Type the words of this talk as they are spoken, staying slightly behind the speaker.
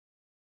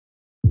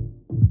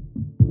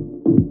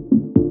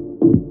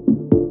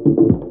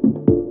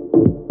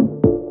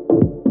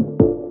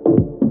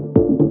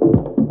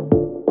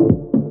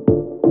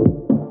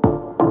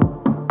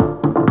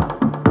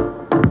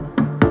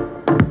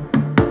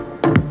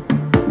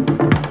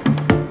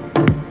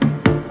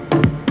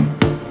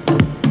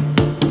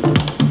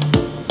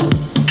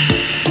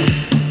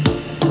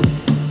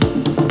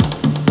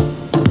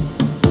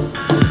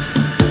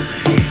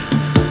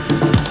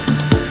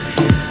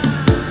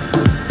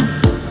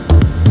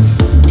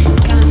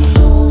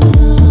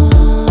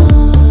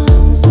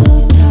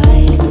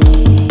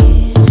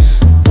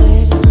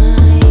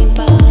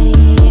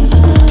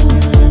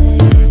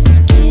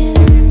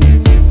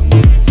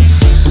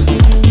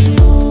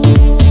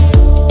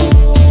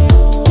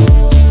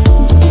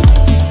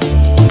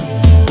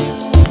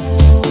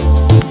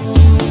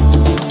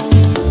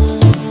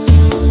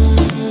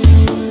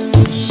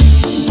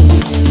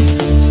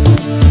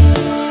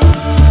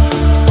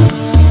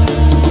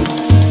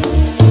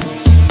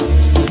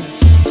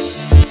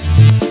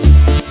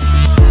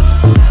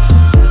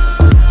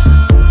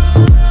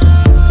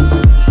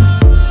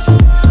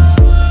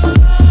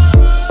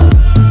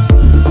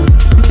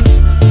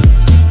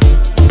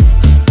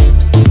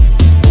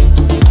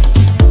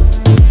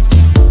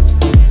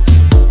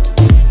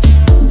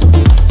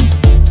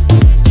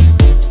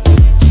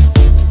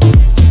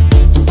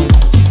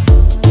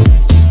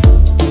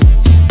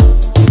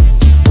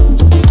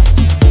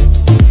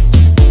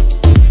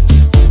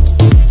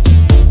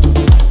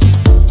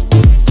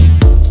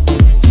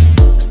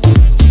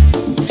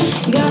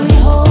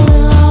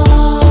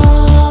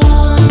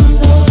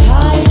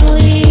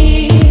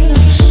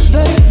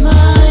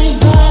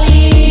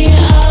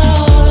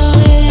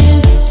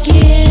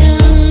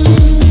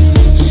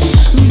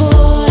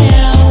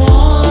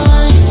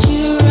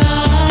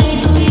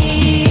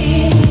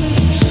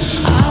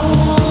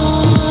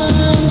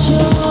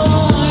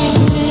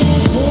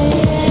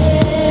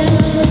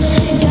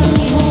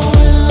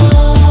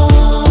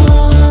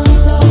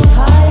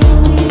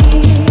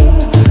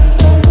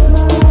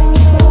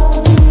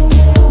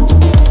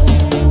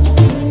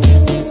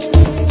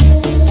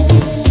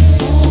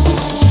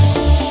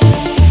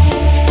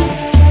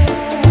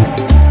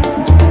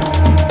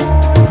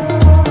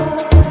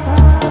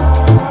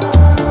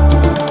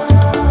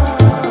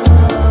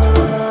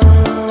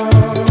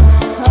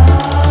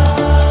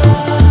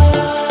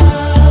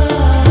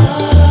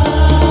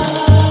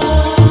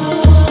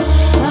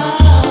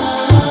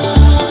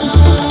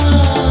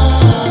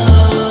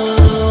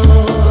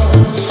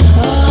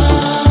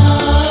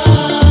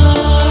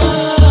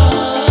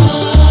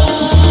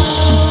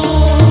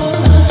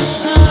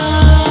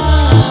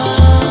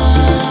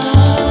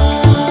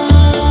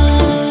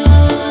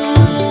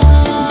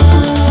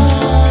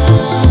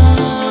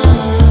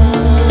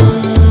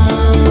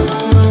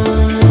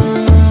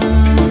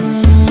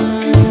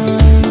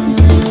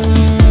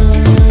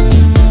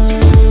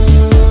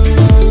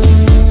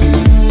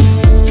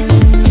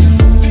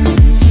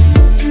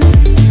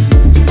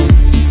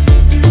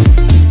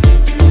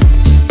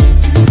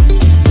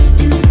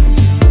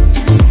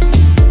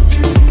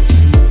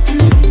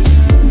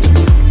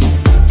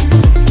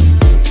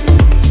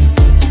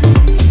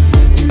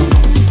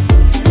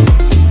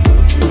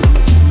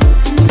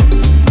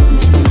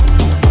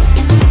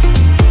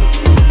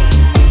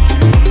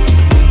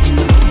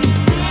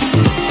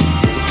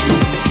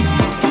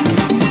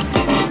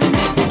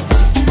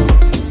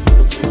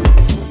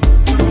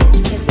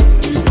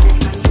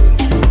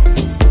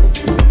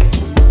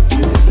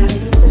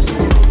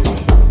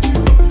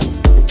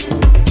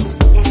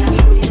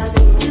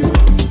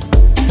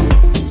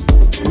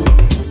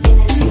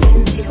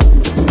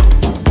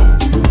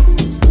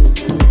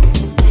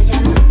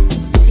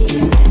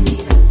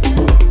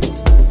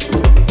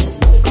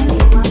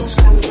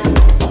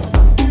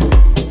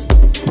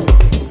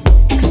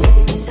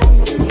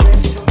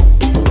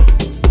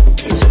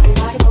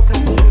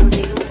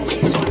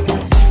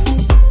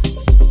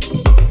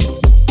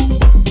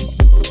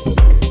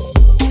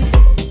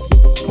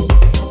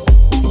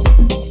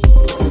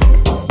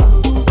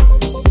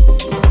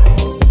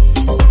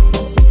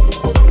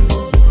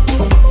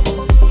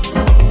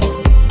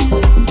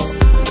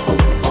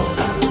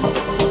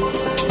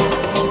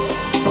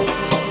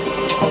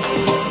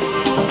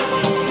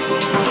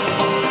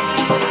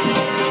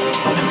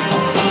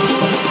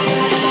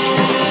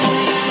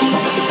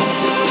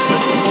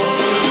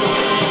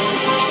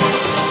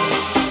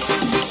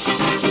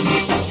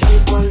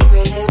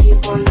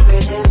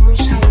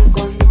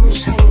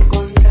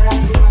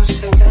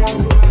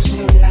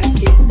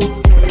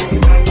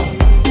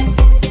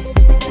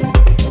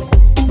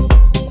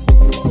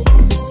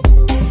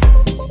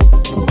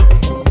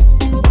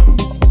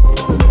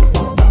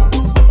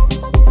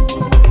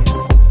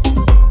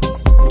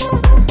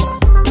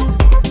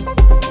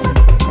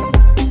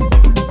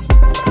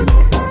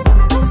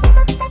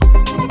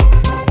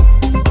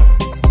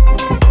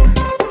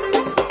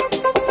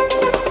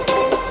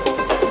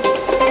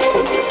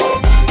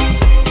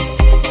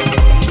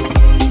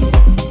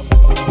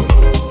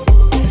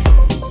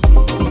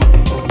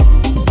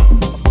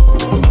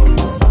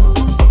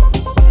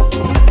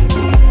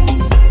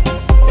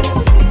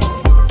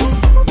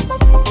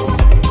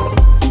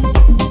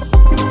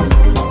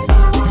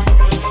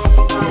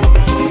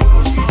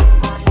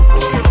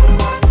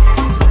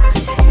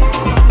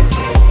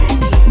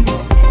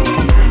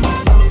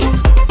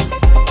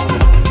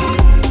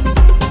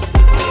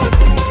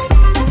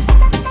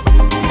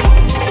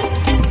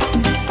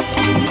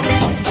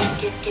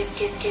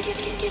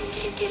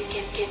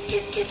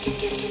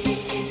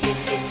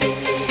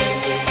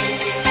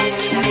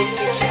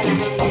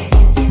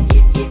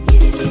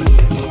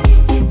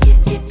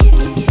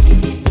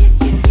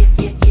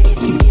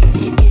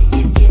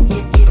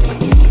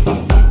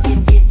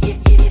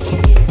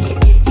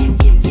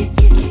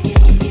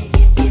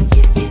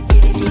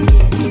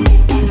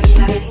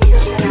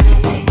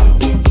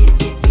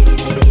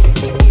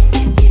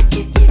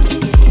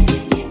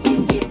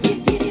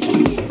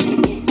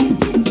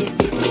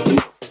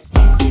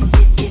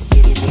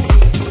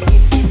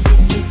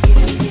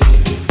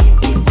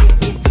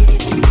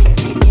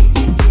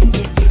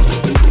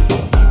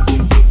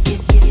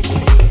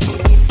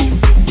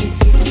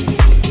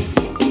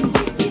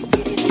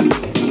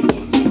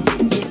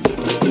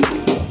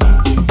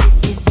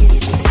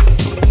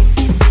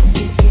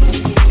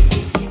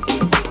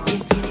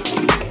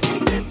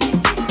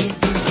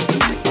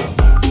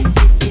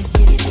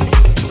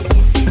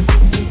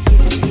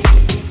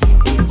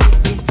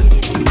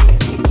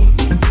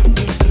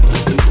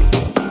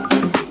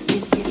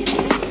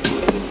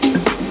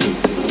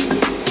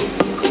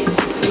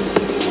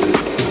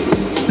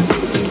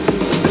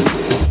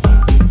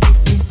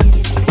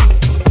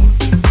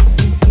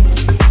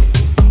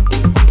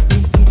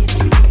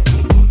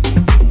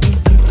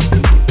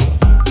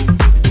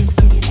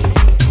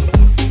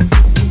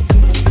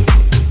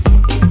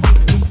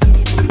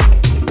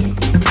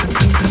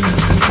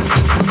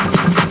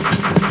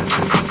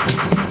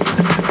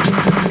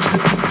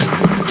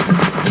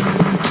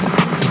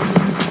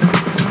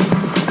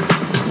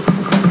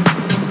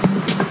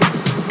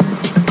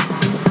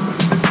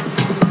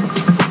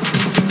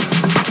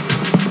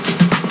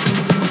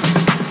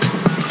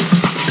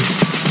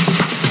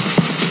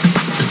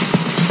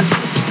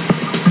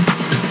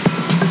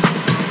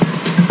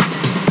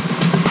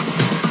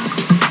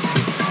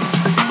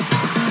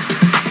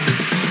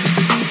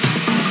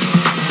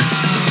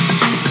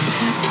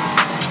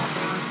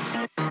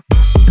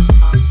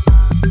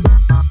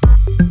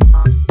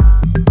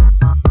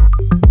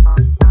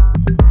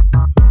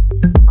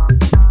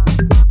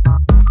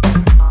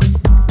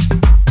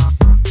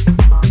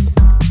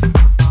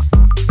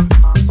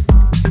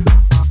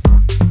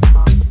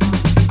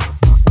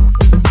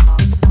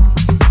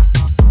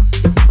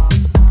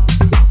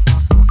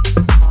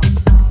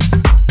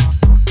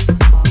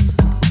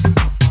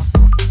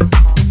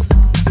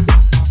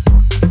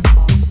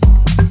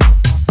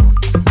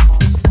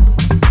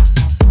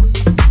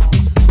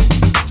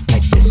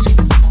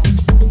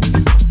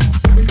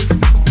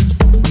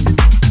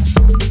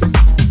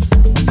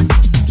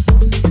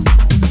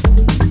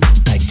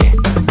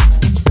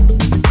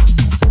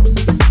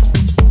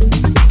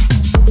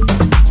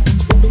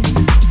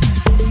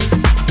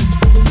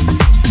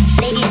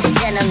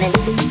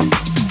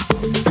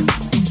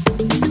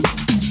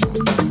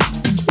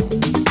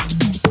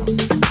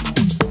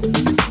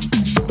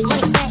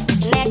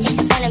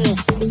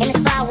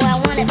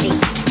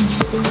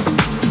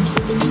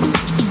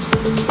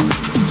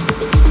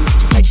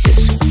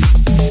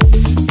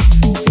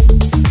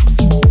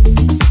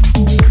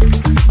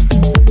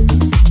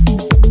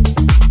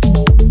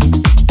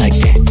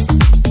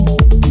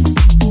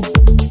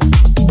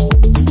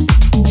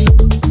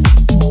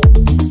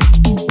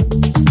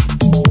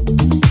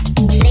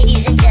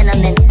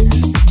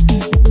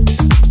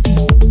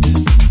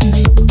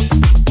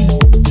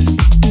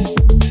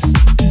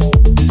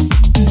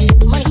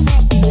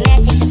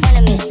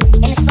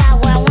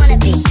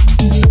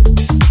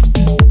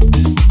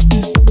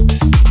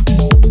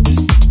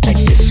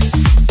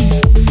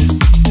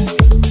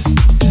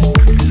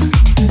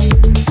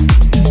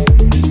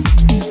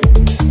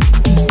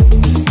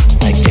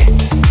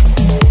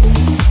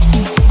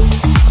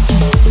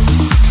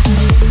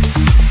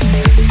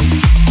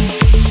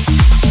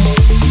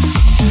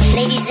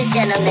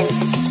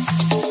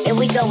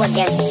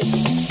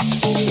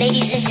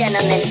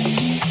gentlemen,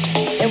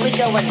 here we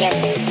go again.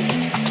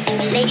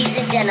 Ladies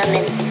and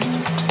gentlemen,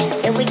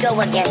 here we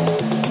go again.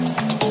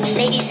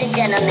 Ladies and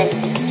gentlemen,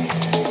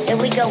 here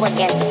we go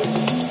again.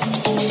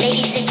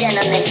 Ladies and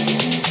gentlemen,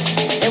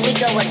 here we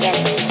go again.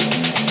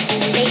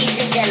 Ladies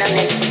and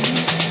gentlemen,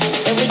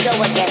 here we go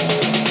again.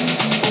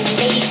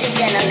 Ladies and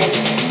gentlemen,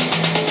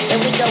 here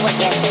we go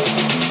again.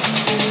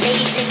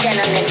 Ladies and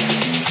gentlemen,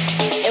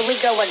 here we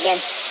go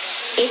again.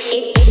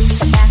 It's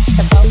about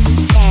to go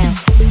down,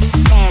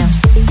 down,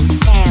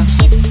 down.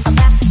 It's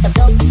about to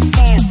go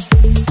down,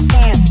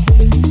 down,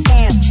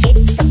 down.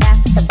 It's about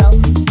to go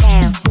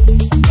down,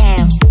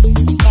 down,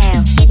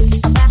 down.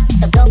 It's about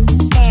to go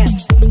down,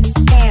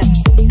 down,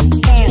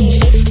 down.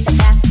 It's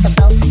about to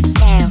go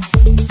down,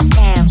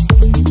 down,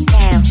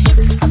 down.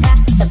 It's about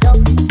to go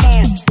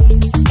down,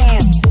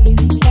 down,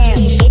 down.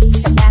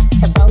 It's about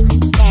to go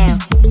down,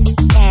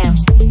 down,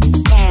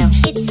 down.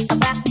 It's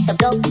about to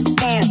go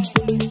down,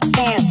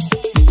 down,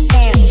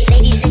 down.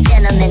 Ladies and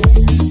gentlemen.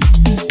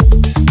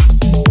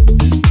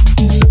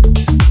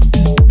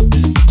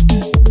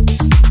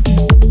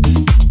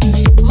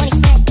 Money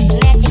spent,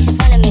 magic in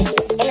front of me,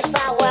 in the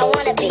spot where I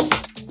wanna be.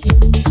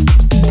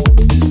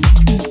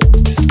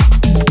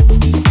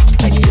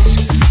 Like this.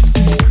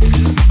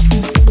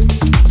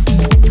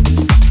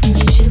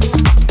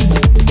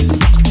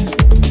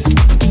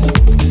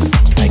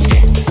 Like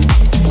that.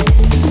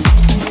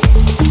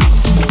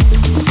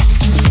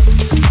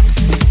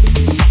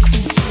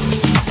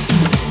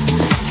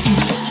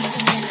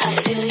 I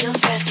feel your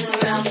breath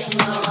around me,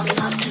 no, I'm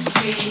not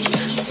discreet.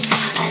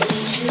 I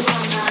need you,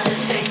 I'm not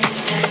afraid to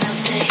turn up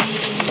the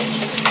heat.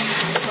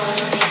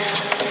 Swallow me up,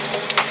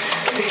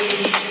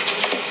 breathe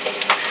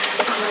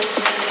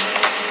closer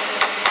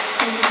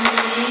into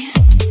me.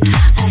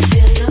 I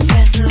feel your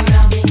breath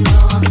around me, no,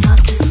 I'm not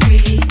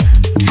discreet.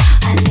 I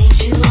need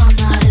you, I'm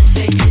not afraid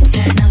to turn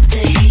up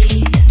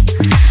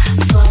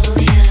the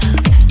heat.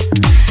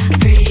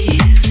 Swallow me up,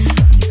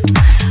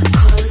 breathe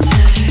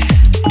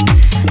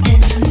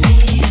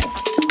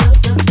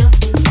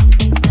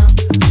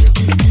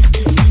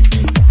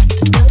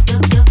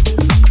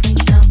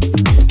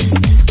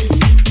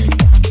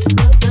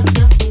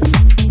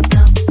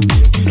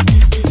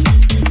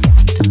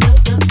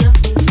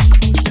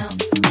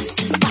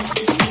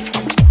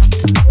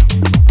into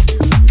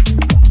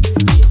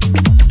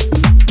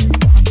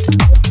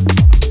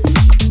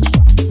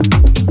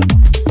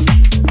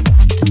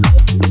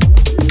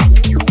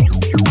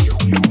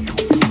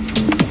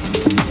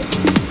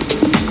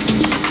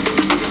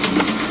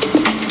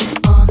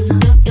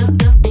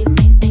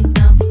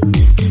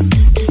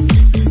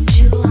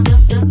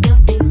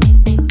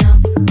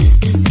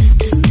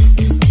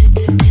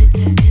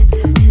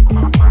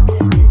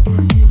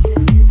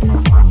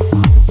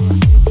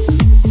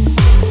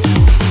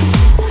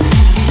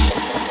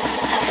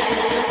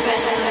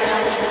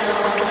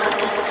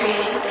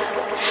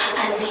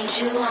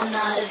I'm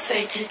not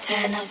afraid to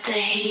turn up the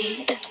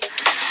heat.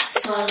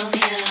 Swallow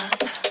me up,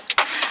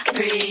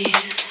 breathe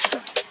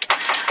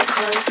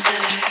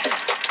closer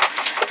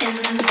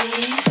into me.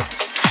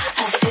 I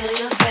feel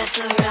your breath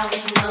around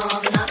me, no,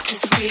 I'm not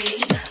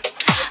discreet.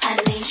 I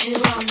need you,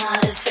 I'm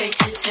not afraid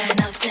to turn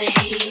up the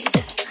heat.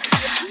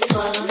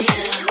 Swallow me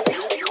up,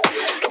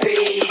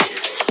 breathe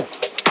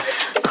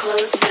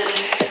closer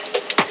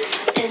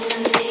into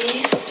me.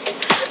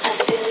 I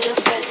feel your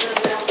breath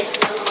around me,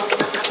 no, I'm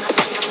not.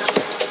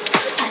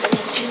 I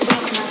need you,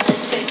 I'm not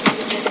afraid to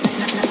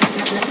turn up.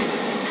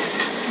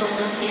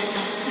 Swallow me up,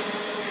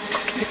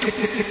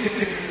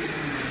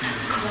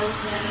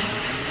 closer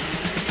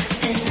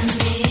into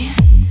me.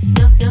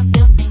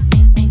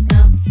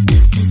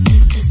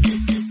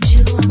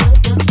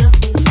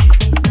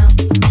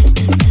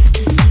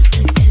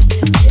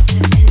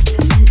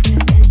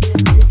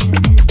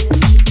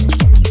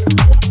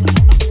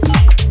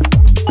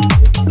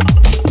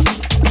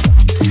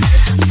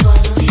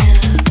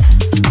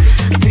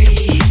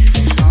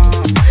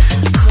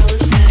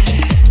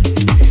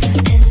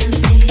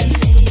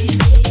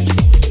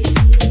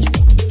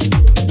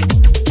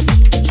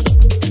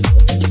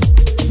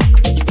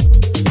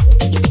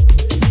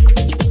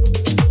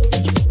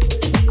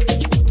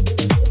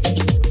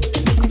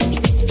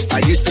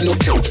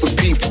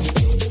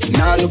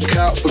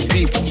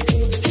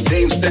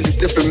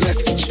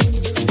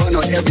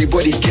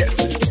 Everybody gets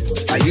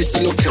it. I used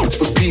to look out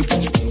for people.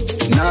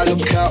 Now I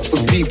look out for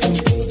people.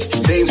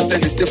 Same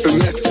sentence, different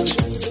message.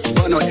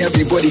 But not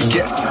everybody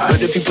gets it. What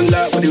do people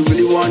like, what they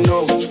really want to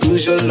know?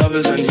 Who's your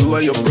lovers and who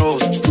are your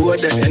bros? Who are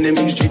the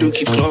enemies you don't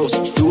keep close?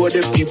 Who are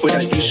the people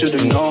that you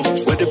shouldn't know?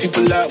 What do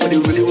people like, what they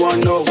really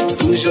want to know?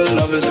 Who's your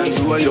lovers and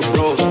who are your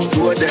bros?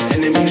 Who are the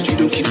enemies you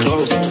don't keep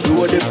close?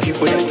 Who are the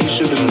people that you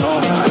shouldn't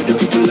know? What do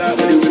people like,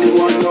 what they really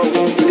want to know?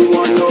 Really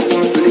want to know,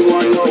 really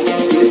want to know,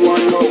 really want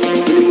to know, really want to know.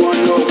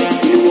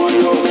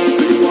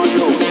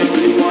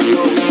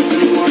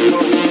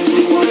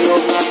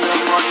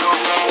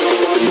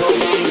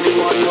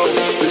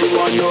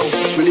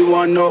 Really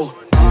wanna know.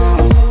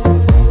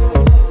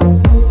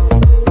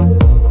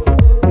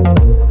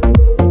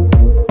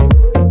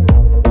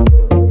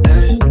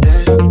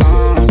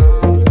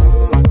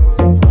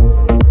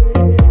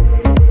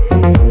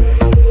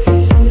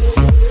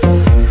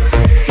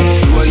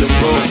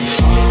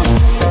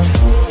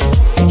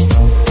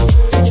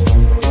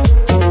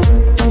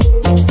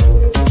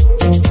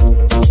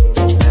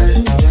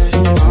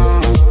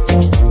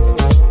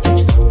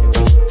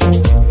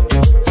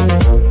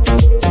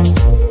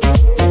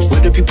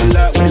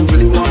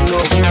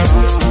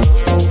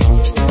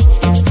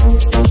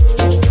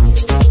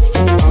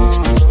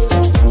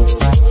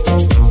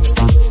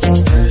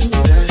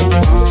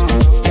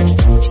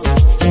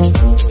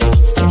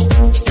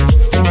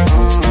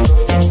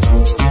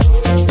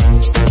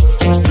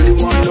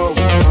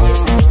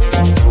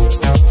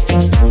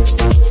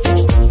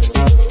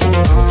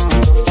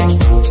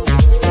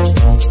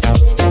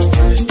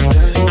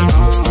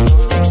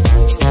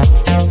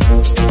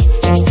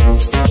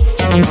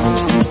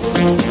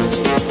 Big up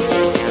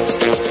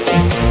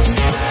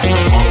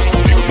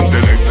the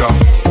selector.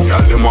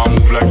 Y'all them want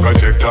move like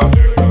projector.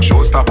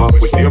 Showstopper,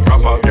 we stay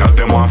proper. Y'all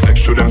them want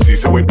flex to them see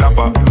so we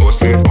dapper. Go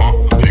say,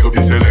 big up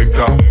the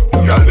selector.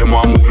 Y'all them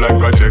want move like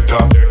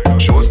projector.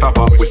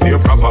 Showstopper, we stay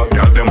proper.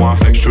 Y'all them want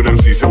flex to them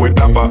see so we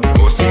dapper.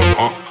 Go say,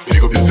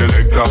 big up the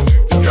selector.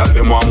 Y'all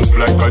them want move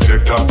like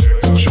projector.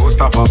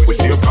 Showstopper, we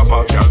stay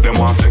proper. Y'all them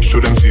want flex to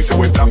them see so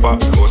we dapper.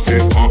 Go say,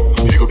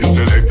 big up the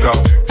selector.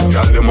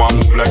 Y'all them want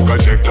move like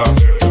projector.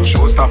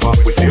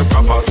 Showstopper, we stay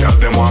proper. Y'all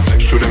them want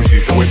flex to them see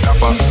so we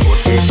dapper. Go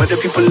say, What the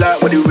people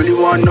like, what they really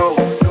want to know.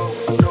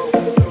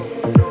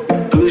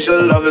 Who's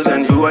your lovers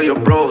and who are your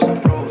bros?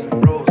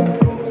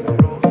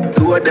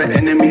 Who are the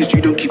enemies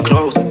you don't keep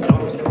close?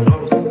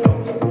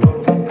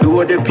 Who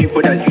are the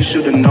people that you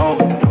shouldn't know?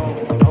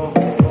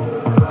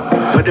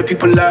 What the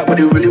people like, what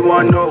they really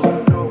want to know.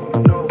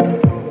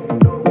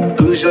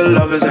 Who's your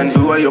lovers and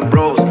who are your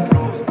bros?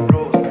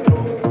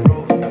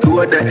 Who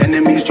are the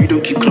enemies you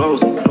don't keep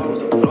close?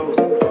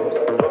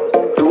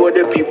 Who are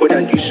the people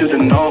that you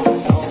shouldn't know?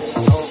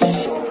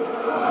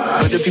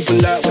 What the people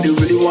like, what they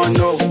really want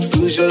to know.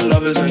 Who's your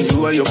lovers and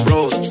who are your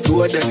bros?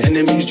 Who are the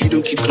enemies you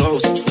don't keep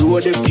close? Who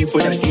are the people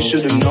that you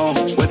shouldn't know?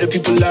 What the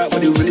people like,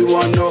 what they really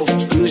want to know.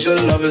 Who's your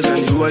lovers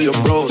and who are your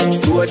bros?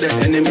 Who are the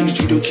enemies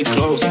you don't keep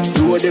close?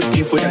 Who are the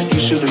people that you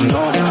shouldn't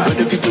know? What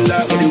the people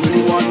like, what they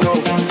really want to know.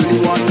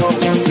 Really want to know,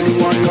 really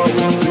want to know,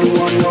 really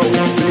want to know,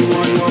 really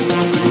want to know,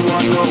 really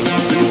want to know,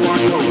 really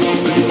want to know,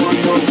 really want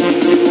to know, really want to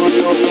know, really want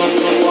to know.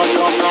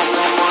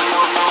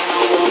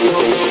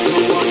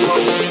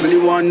 Really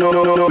want no,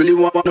 no, no, really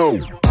want no.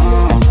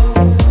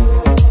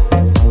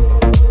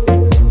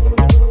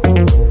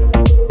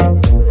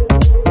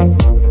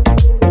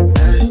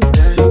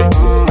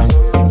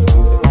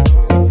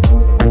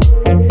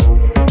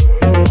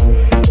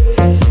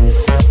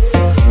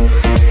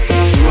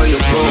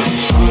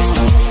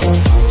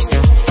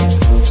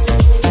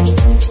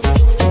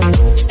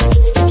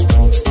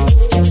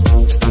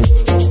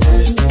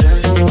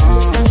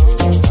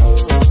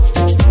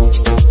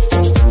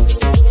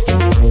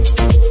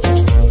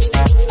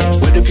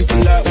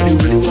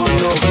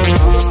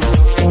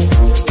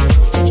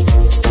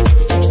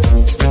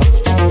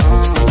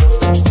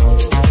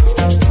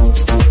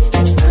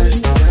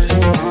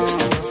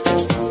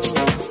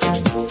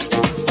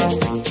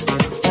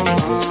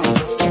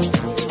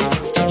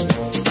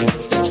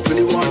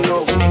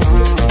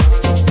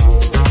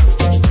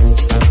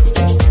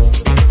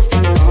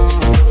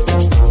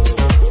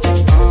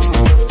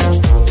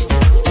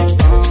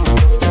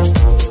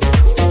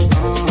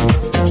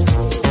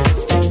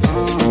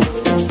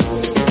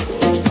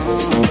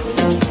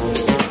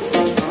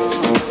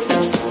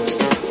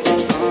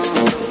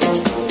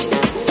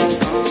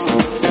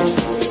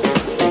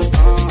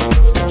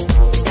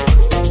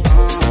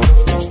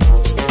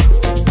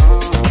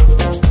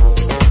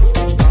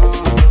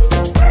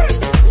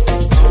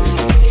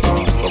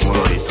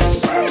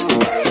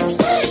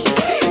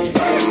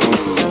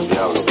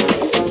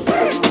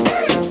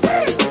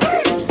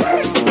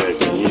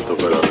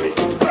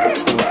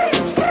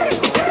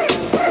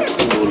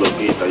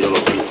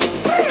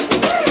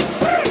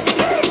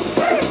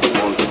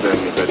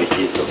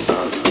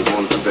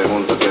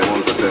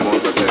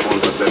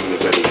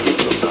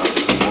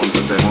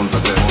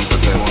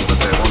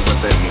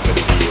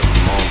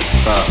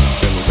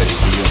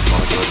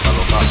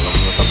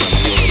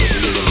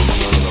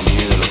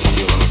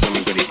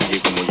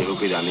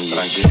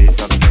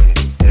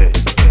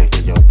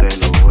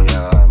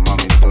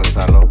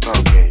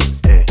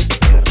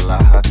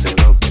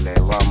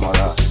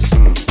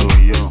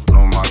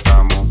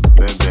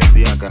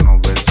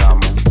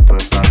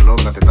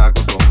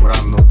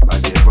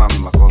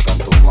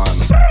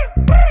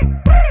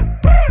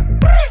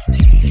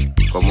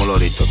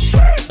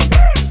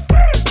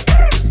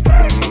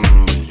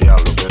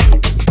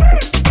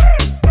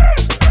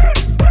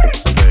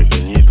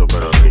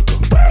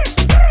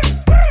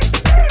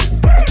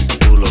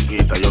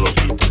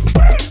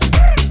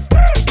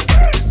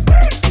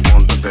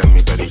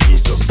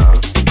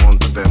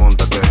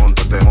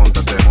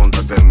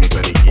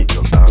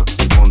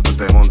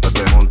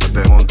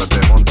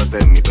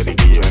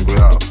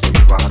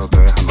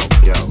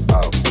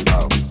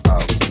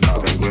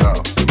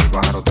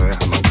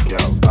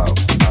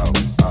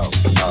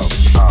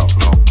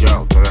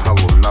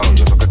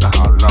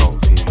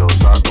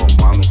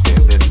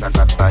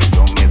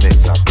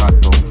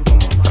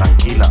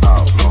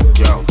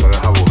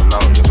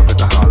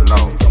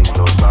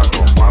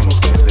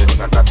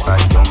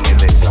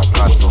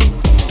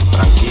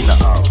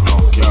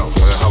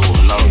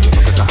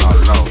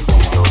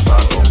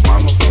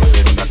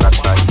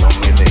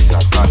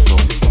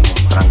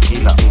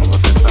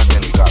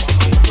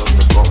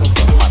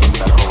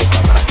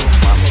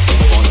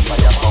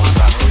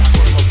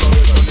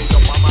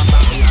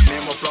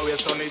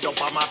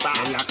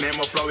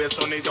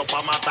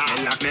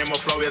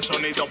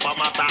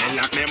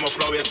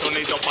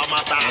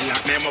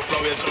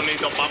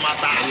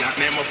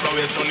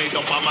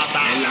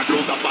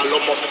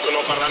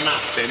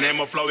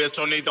 Tenemos flow y el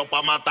sonido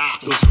pa' matar.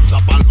 Tú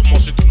usas palomo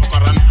si tú no corres.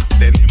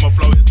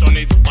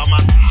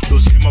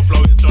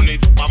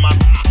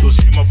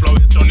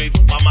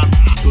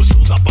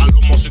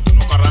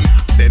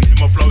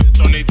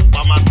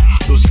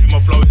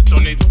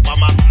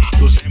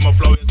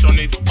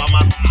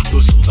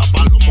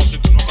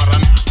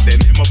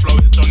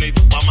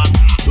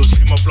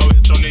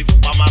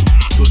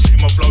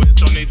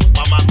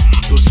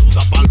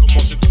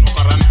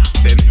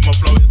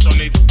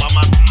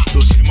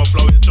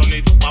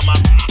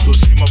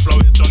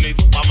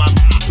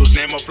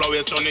 Tenemos flow y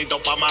el sonido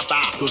pa'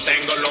 matar. Tú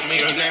tengo lo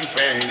mío y le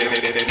empeño.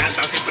 De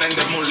alta si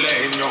prendemos un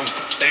leño.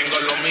 Tengo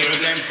lo mío y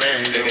le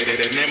empeño.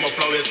 Tenemos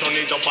flow y el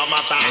sonido pa'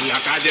 matar. En la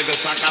calle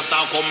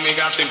desacatado con mi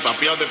gata.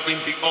 Papio de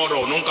pinti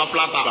oro, nunca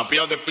plata.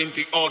 Papio de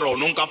pinti oro,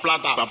 nunca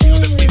plata. Papio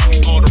de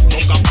pinti oro,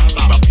 nunca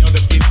plata. Papio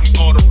de pinti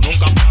oro,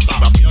 nunca plata.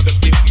 Papio de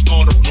pinti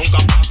oro, nunca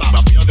plata.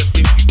 Papio de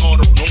pinti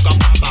oro, nunca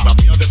plata.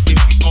 Papio de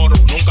pinti oro,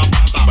 nunca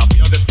plata.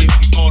 Papio de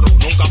pinti oro,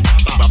 nunca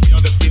plata. Papio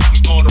de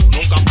pinti oro,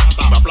 nunca plata.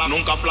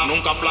 Nunca plata,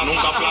 nunca plata,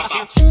 nunca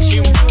plata.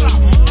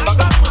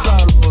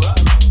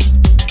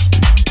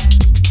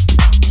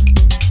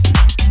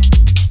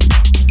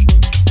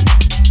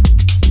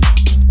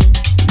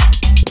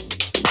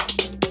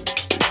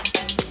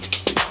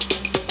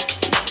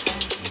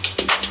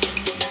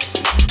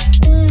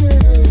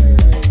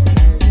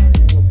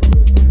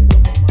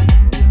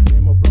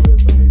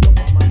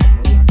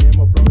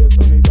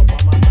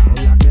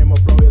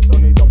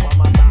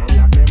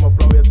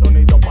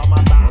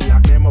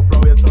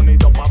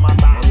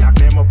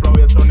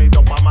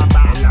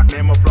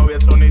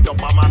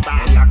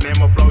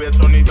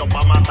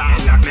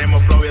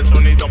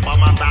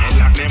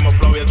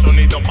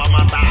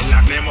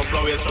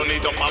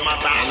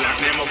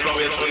 Tenemos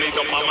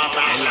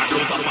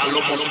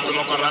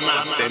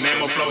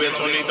flow y el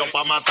sonido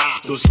pa'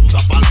 matar. Tú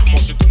sudas palomo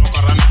si tú no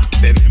corras nada.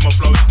 Tenemos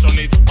flow y el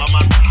sonido pa'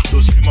 matar. Tú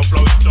hicimos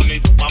flow y el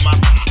sonido pa'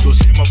 matar. Tú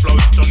hicimos flow y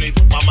el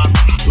sonido pa'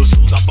 matar. Tú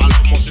sudas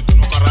palomo si tú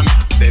no corras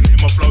nada.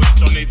 Tenemos flow y el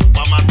sonido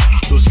pa' matar. Tú hicimos flow y el sonido pa' matar. Tú hicimos flow y el sonido pa' matar. Tú sudas palomo si tú no corras nada. Tenemos flow y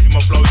el sonido pa' matar. Tú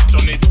hicimos flow y el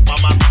sonido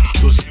pa' matar.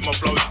 Tú hicimos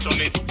flow y el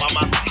sonido pa'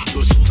 matar.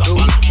 Tú sudas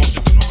palomo si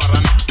tú no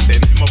corras nada.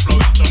 Tenemos flow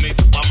y el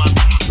sonido pa'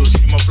 matar. Tú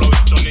hicimos flow y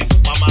el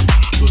sonido pa' matar.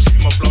 Tú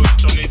hicimos flow y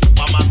el sonido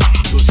pa' matar.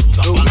 Tú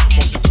sudas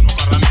palomo si tú no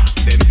corras nada.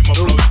 Tenemos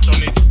flow y el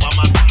sonido pa' matar.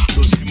 Tú hicimos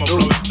flow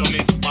y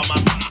el sonido pa'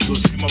 matar. Tú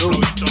hicimos flow y el sonido pa' matar. Tú hicimos flow y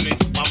el sonido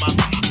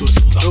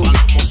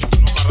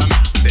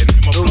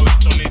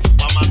pa'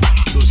 matar.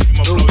 Tú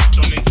hicimos flow y el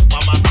sonido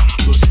pa' matar.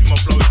 Tú hicimos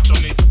flow y el sonido pa' matar. Tú hicimos flow y el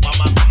sonido pa'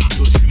 matar.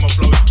 Tú hicimos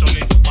flow y el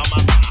sonido pa'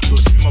 matar. Tú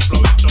hicimos flow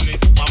y el sonido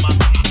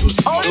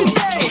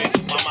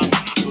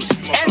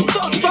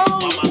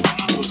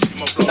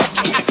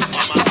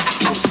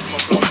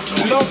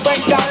los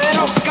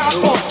verdaderos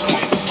capos.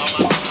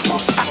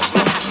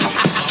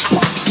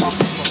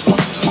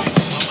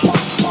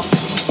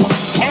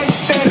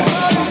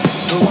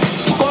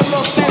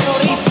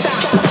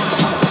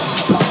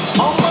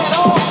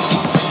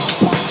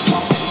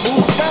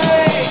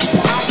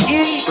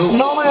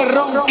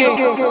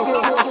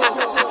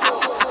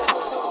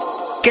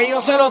 Que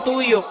yo sé lo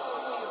tuyo.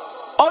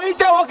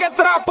 Oíste vos que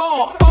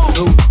trapo.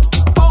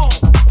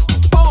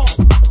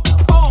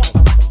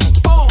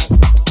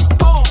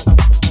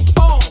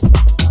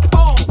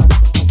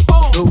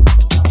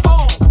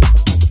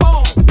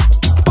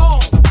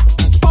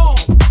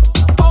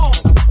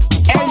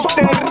 El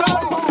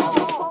terror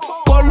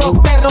con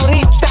los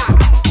terroristas.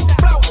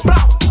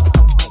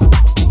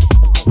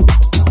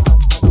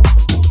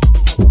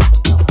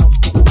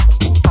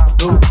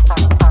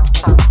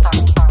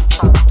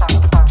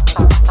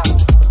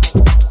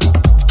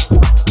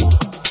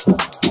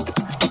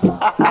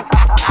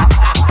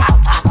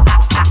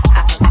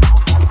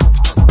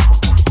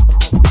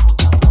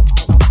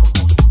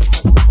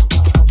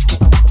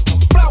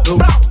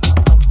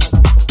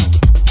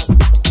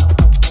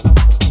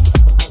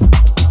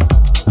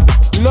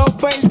 Los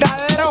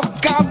verdaderos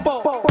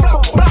capos.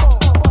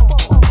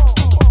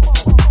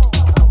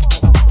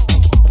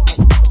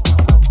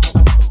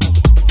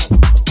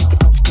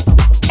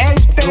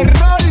 El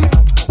terror.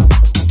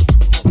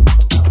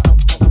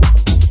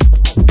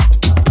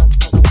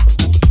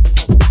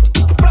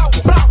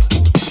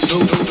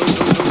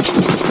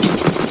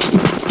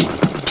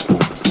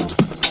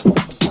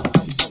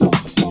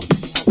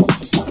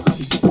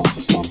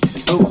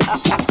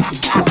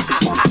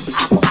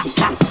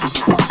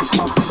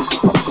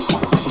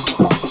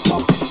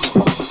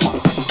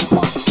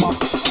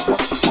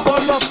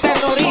 Con los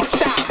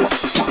terroristas.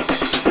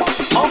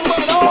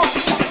 Hombre, no.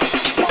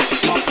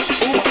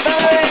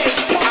 Ustedes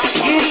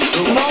aquí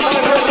no me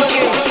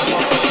roben.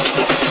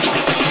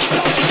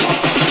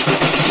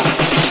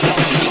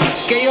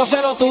 Que yo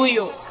sé lo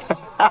tuyo.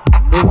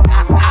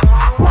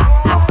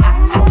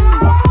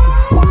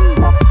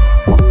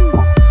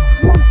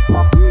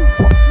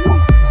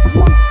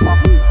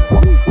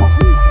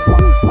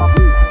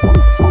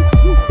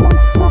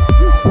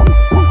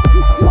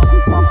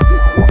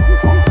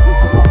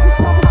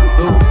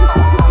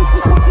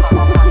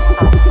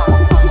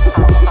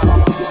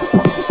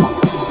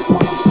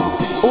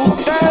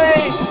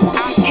 Ustedes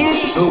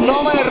aquí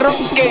no me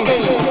ronquen.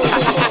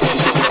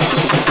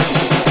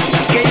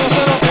 Que yo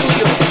sé lo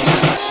tuyo.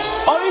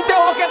 Oíste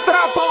vos que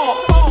trapo.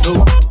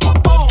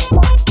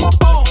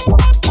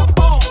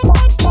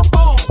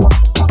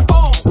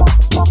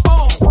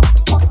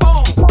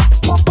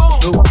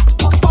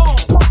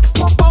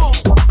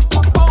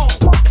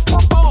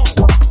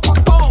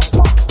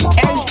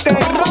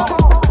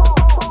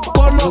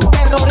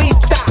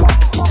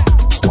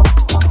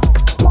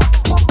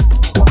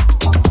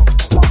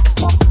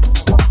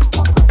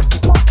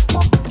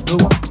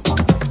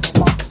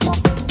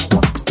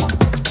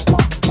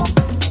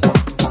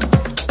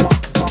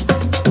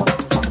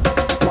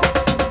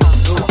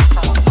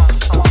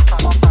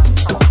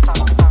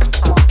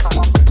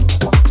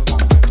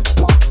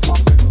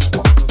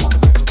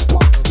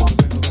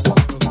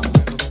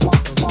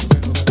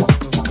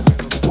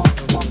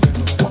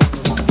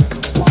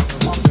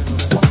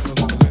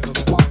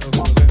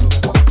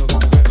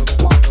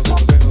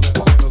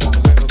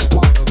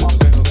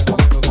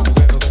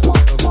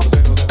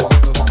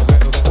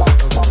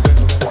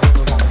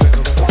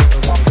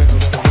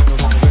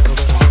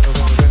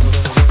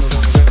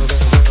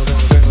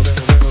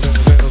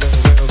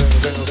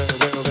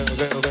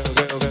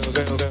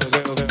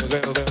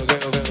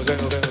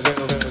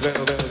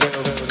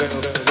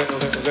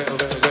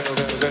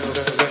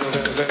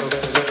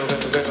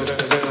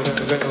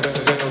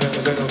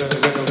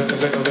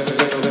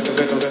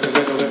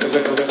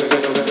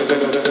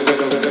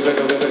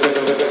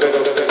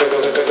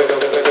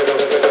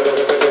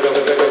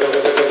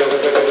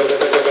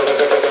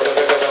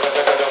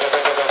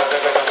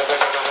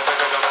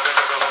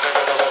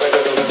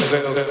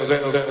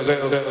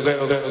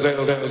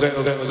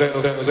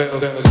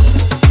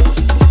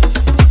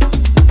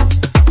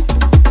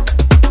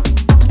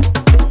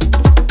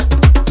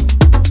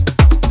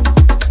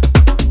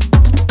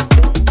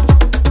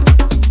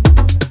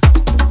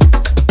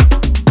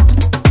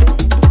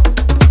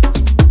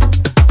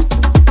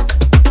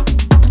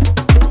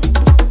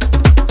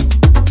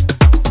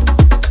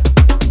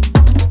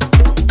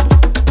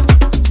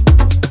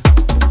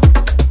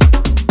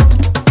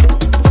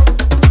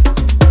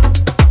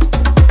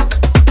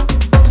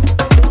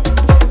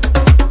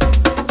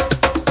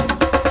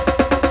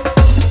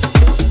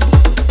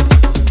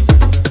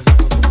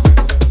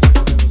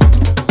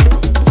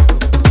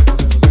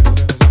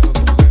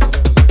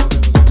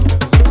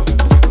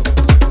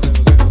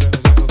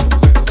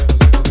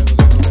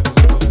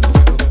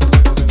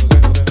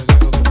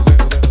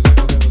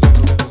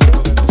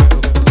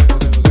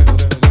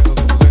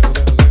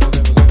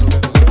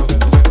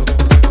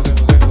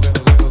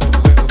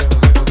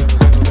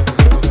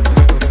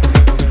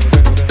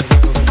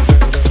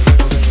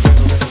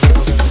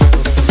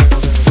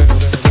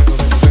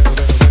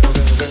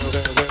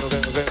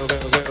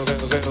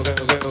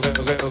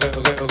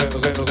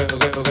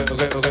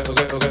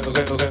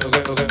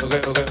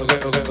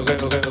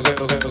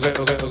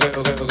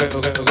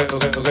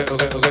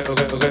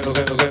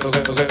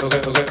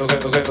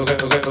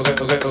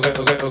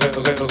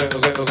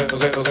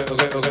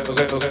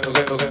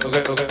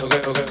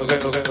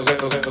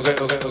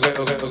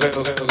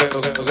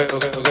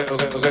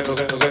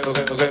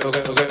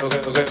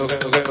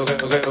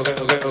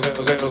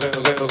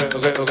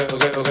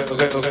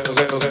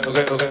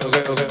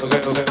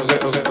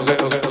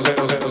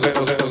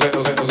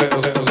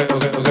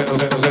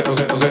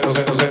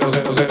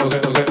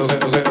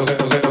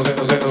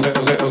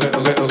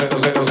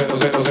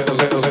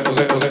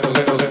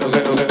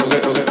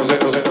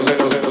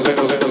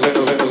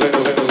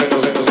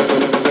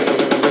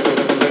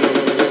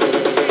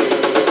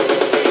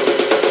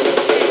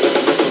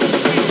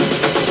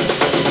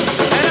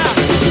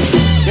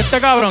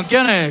 Cabrón,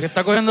 ¿quién es? Que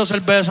está cogiendo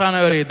cerveza a la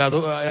neverita.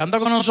 ¿Anda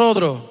con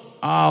nosotros?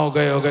 Ah, ok.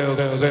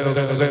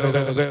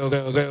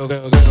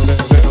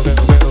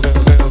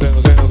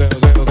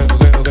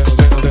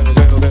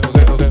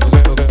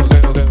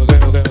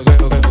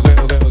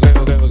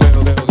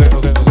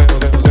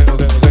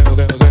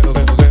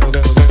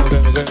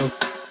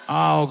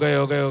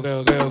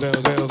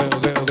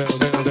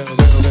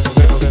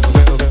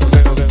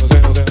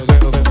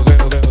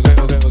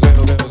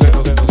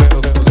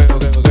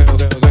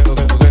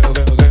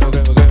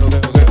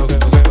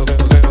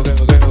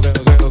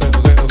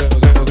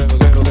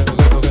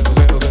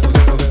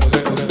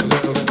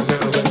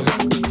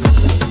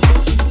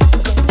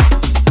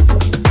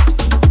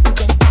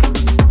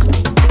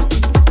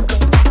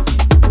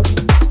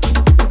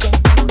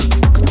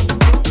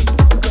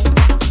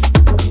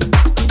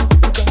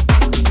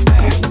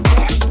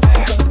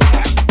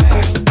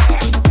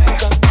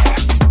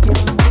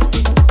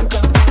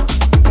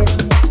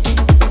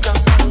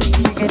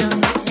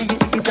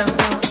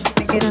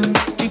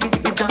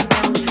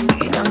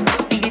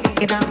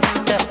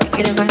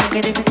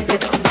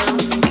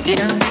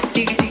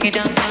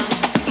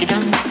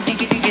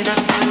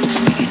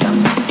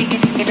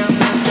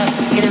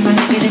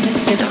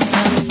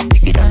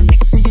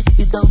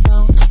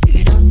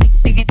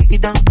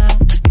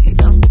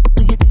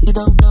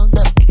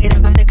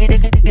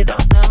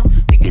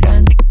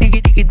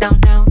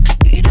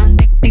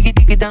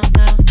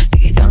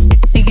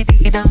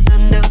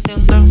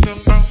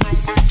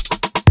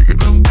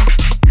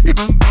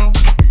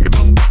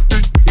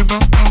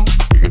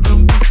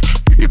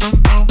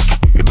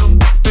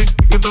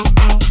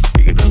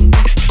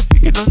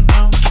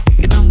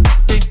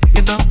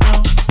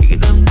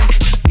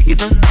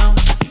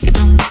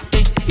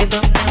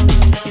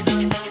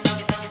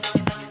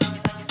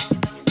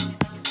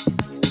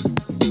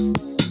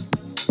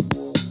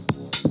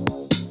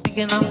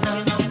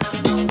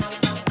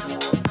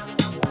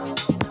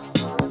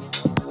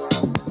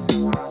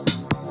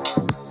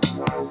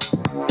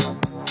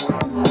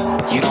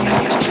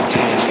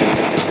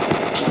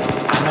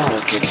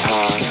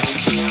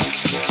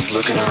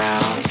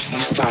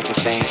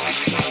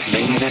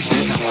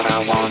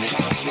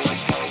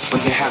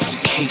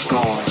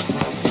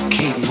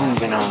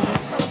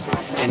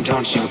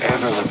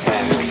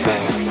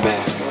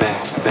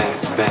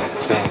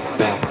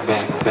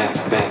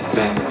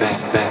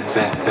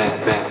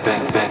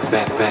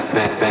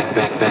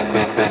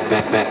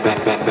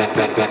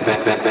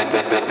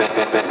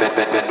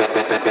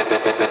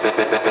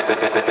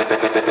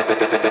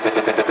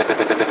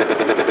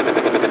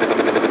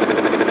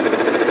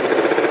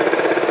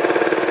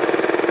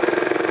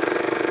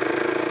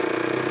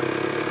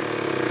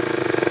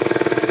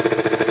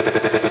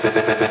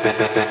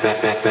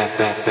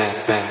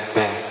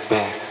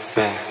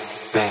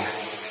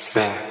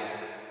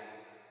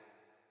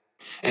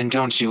 And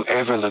don't you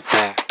ever look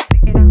back.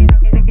 Back,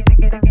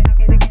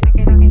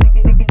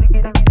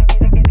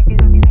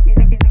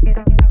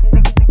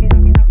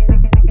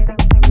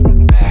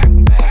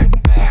 back,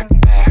 back,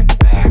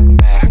 back,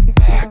 back,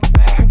 back,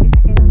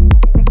 back.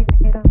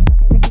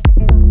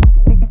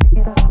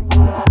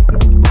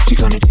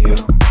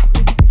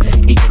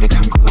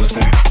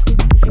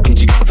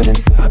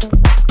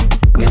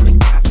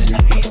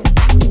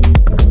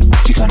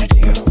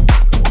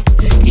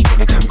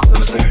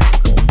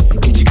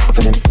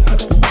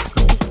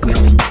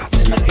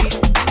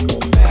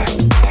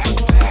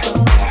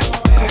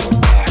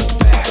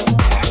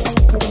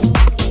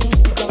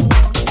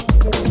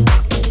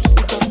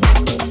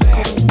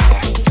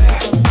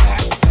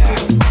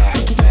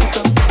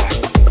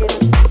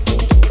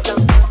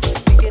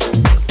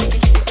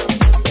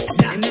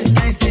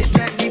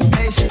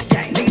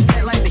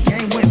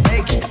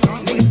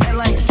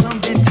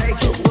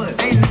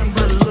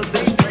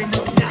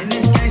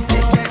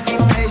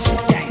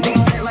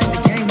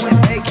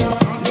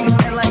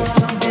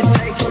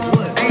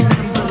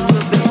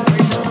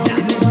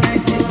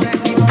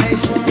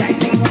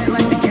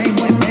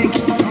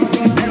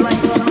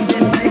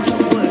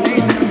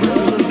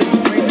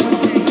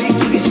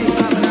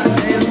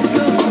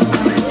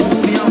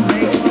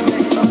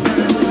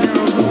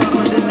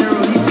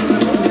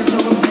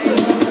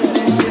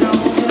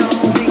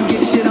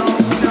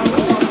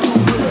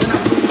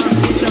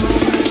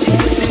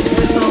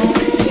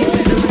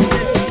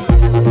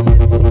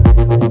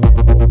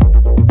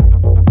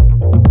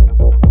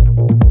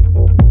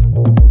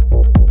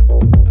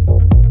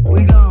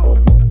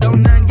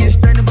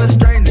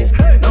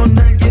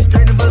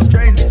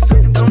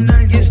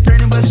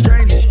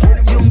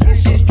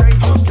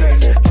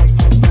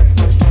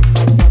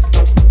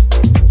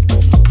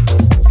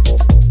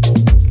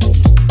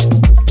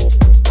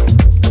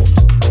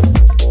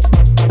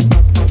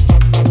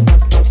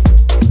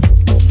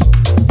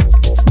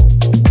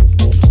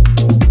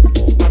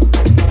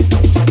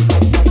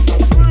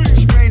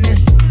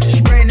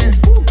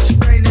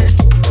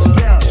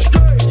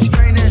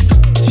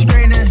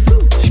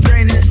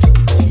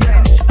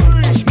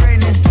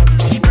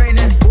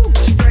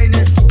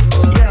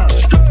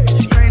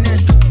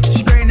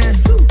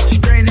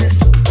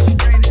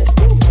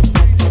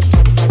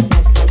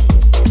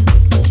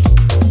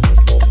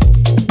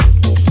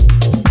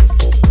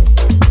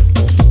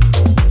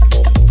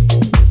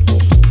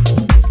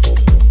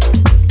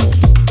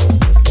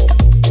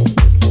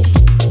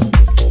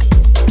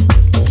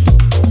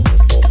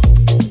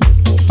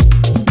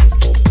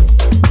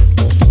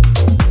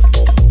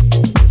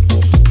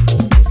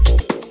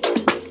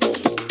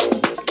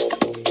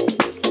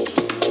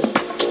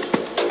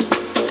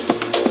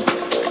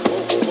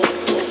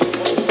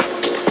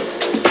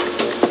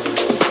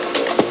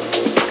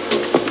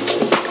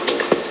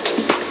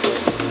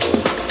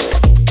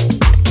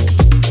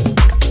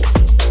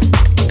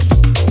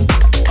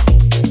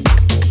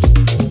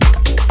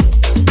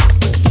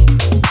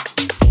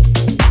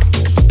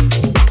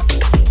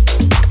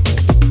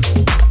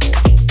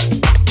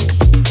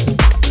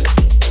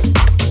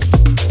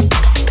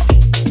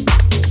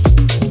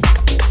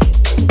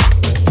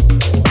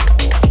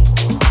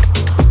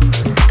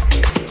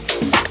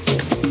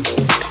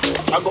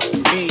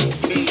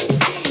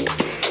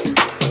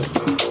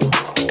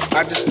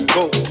 I just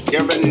go.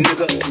 Yeah, a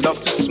nigga love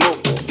to smoke.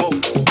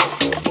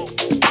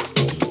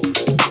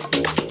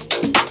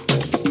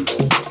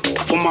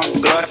 Put my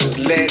glasses,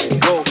 let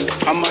it go.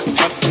 I'ma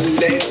have to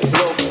let it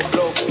blow,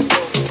 blow,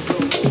 blow,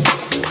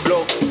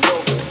 blow, blow,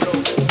 blow,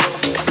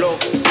 blow,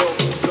 blow,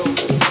 blow.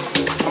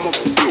 I'm a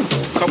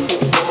couple,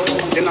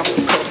 then I'm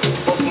cut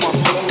off my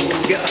home.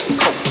 Get a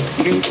cup,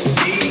 new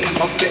beat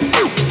off the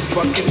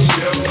fucking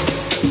shell,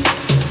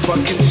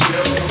 fucking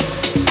shell,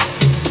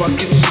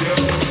 fucking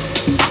shell,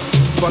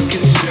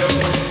 fucking shell,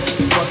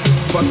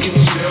 fucking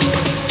shell,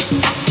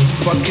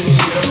 fucking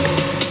shell,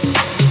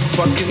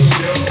 fucking shell, fucking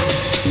shell,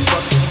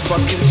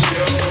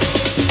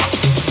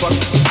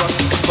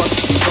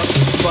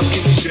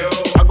 fucking shell.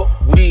 I got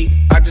weed,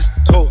 I just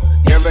told.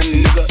 Yeah, a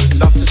nigga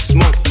love to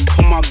smoke.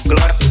 Put my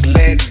glasses,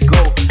 let it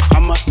go.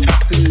 I'ma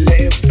have to let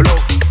it blow.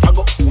 I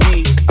got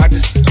weed, I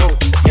just told.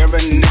 Yeah, a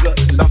nigga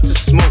love to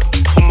smoke.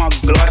 Put my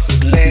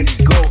glasses, let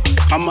it go.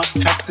 I'ma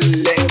have to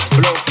let it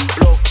blow,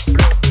 blow,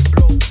 blow,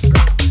 blow,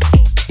 blow.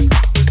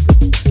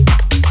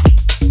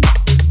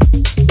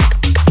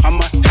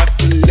 I'ma have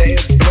to let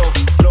it blow,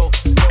 blow,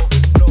 blow,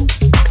 blow.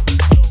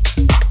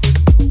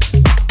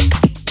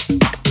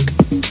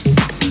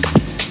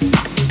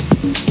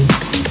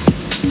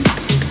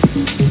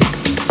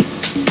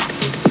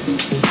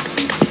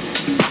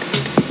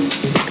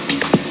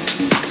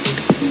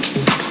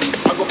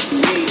 I got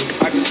weed,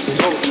 I just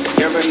told.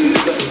 Yeah, a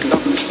nigga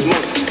love to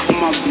smoke. Put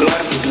my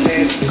glasses,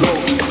 let it go.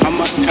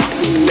 I'ma have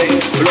to let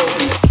it blow.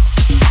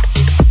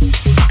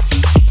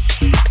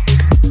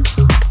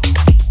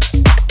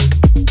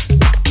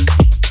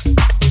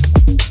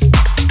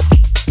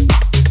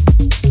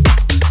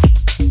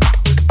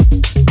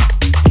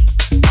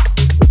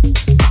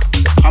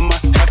 I'ma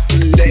have to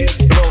let it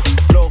blow,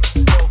 blow,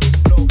 blow,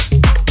 blow.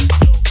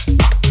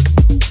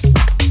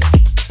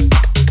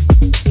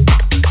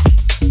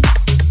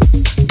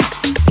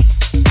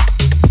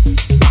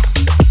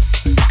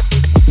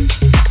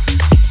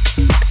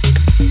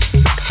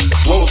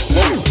 Whoa,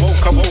 whoa,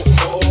 couple,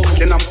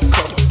 then I'm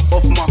cut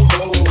off my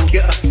hole.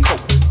 Get a cup,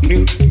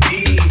 new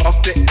beat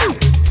off the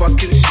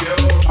fucking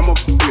shell. I'm a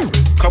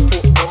couple,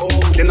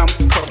 then I'm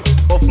cut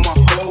off my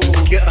hole.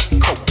 Get a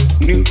cup,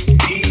 new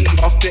beat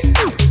off the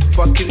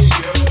fucking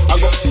shell. I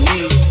got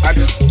weed, I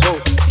just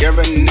told. Yeah,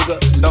 a nigga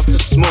love to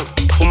smoke.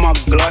 Put my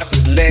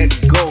glasses, let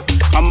it go.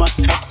 I'ma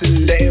have to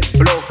let it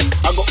blow.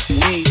 I got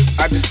weed,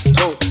 I just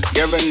told.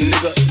 Yeah, a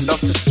nigga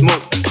love to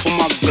smoke. Put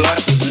my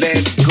glasses, let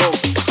it go.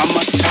 I'ma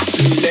have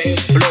to let it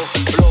blow,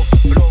 blow,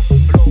 blow,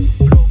 blow,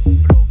 blow,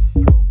 blow.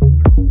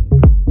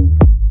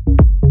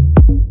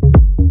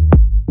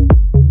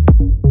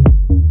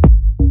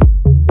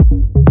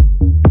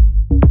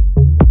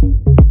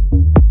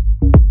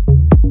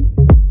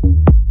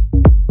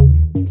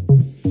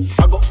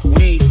 I got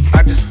weed,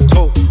 I just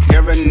told. Yeah,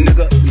 a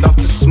nigga love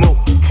to smoke.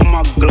 Put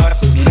my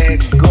glasses, let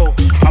it go.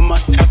 I'ma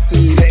have to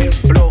let it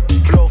blow,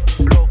 blow,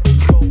 blow,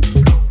 blow,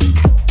 blow.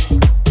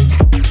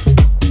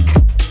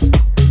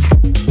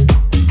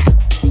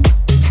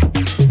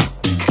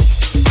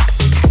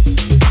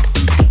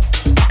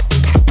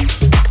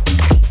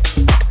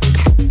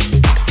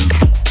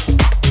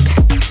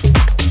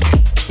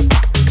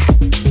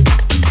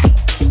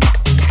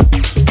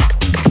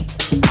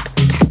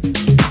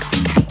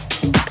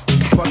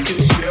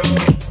 Fucking shell. Fucking shell.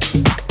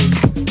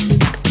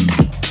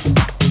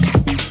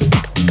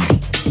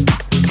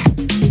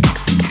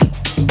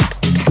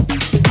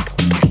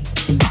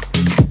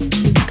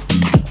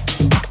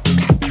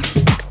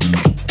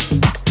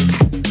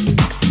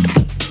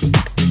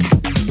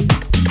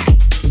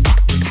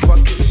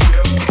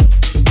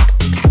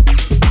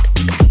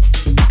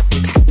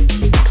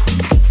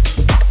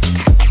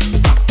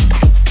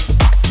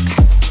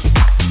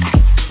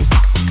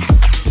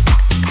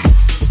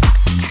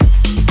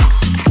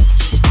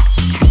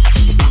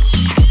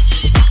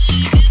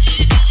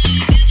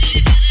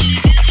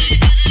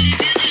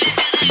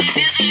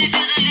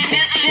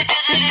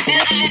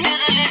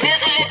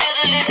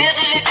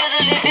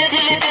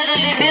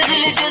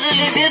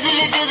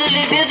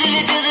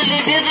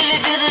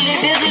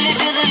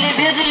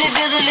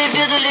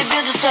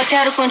 Só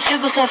quero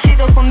contigo, só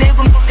fica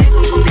comigo.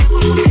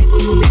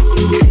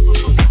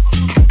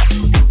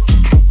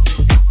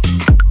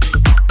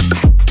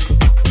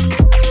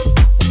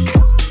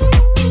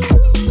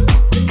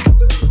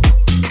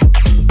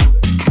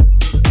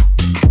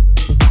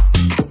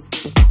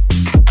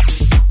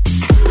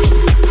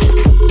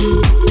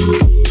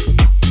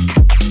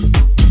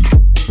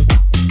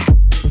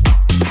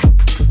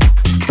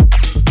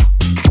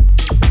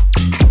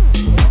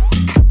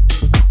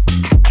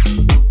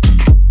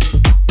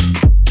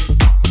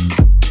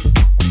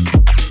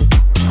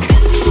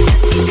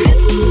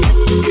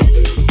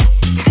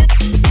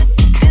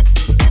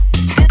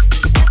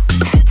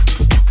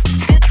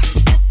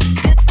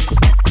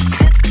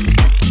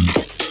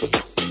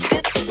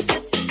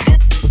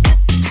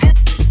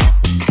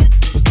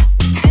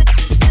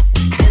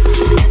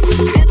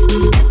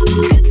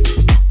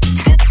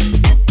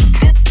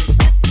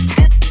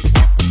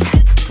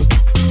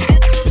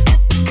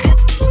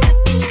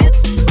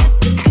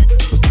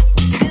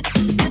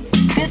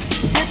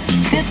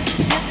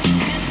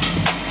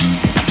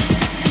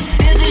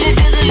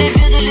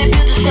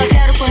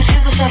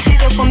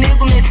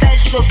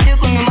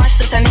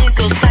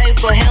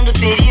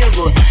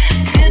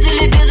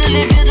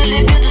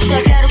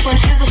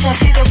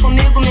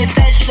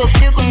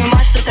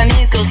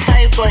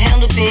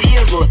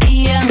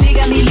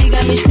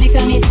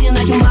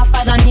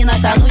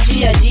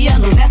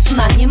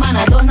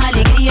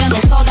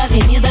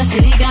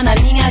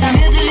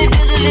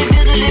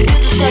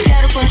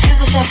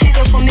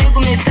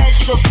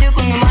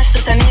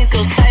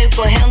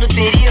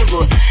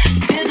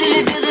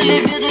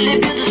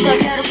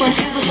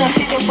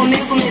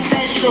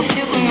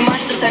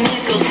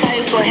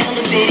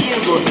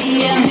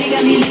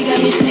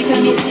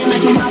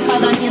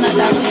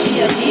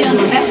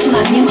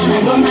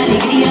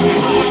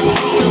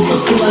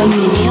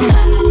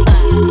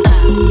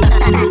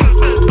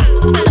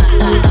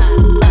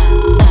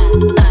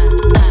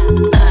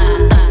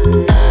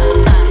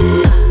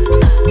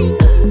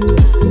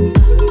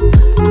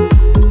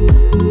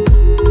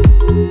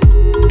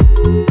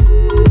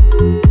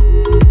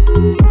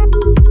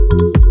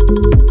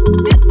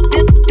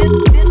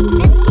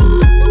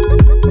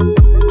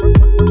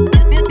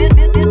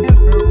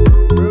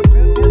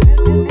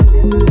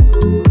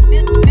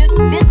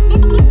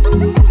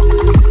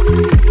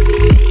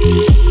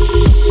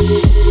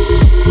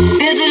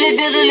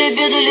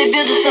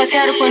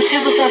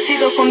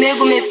 fica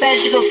comigo, me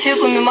pede que eu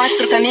fico, me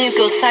mostra o caminho que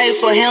eu saio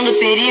correndo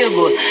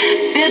perigo.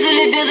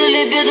 Libido,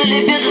 libido,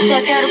 libido,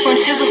 só quero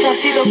contigo, só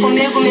fica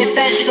comigo, me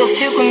pede que eu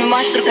fico, me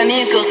mostra o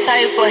caminho que eu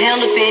saio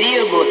correndo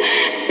perigo.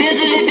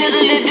 Libido,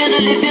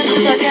 libido,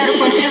 libido, só quero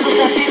contigo,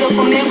 só fica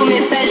comigo,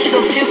 me pede que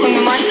eu fico, me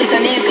mostra o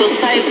caminho que eu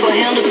saio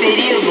correndo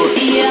perigo.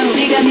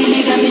 Liga,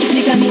 me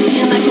explica, me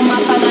ensina que o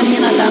mapa da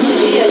mina tá no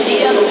dia a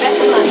dia, no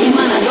verso, na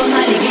rima, na dor, na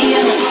alegria,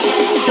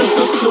 que eu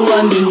sou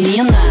sua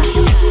menina.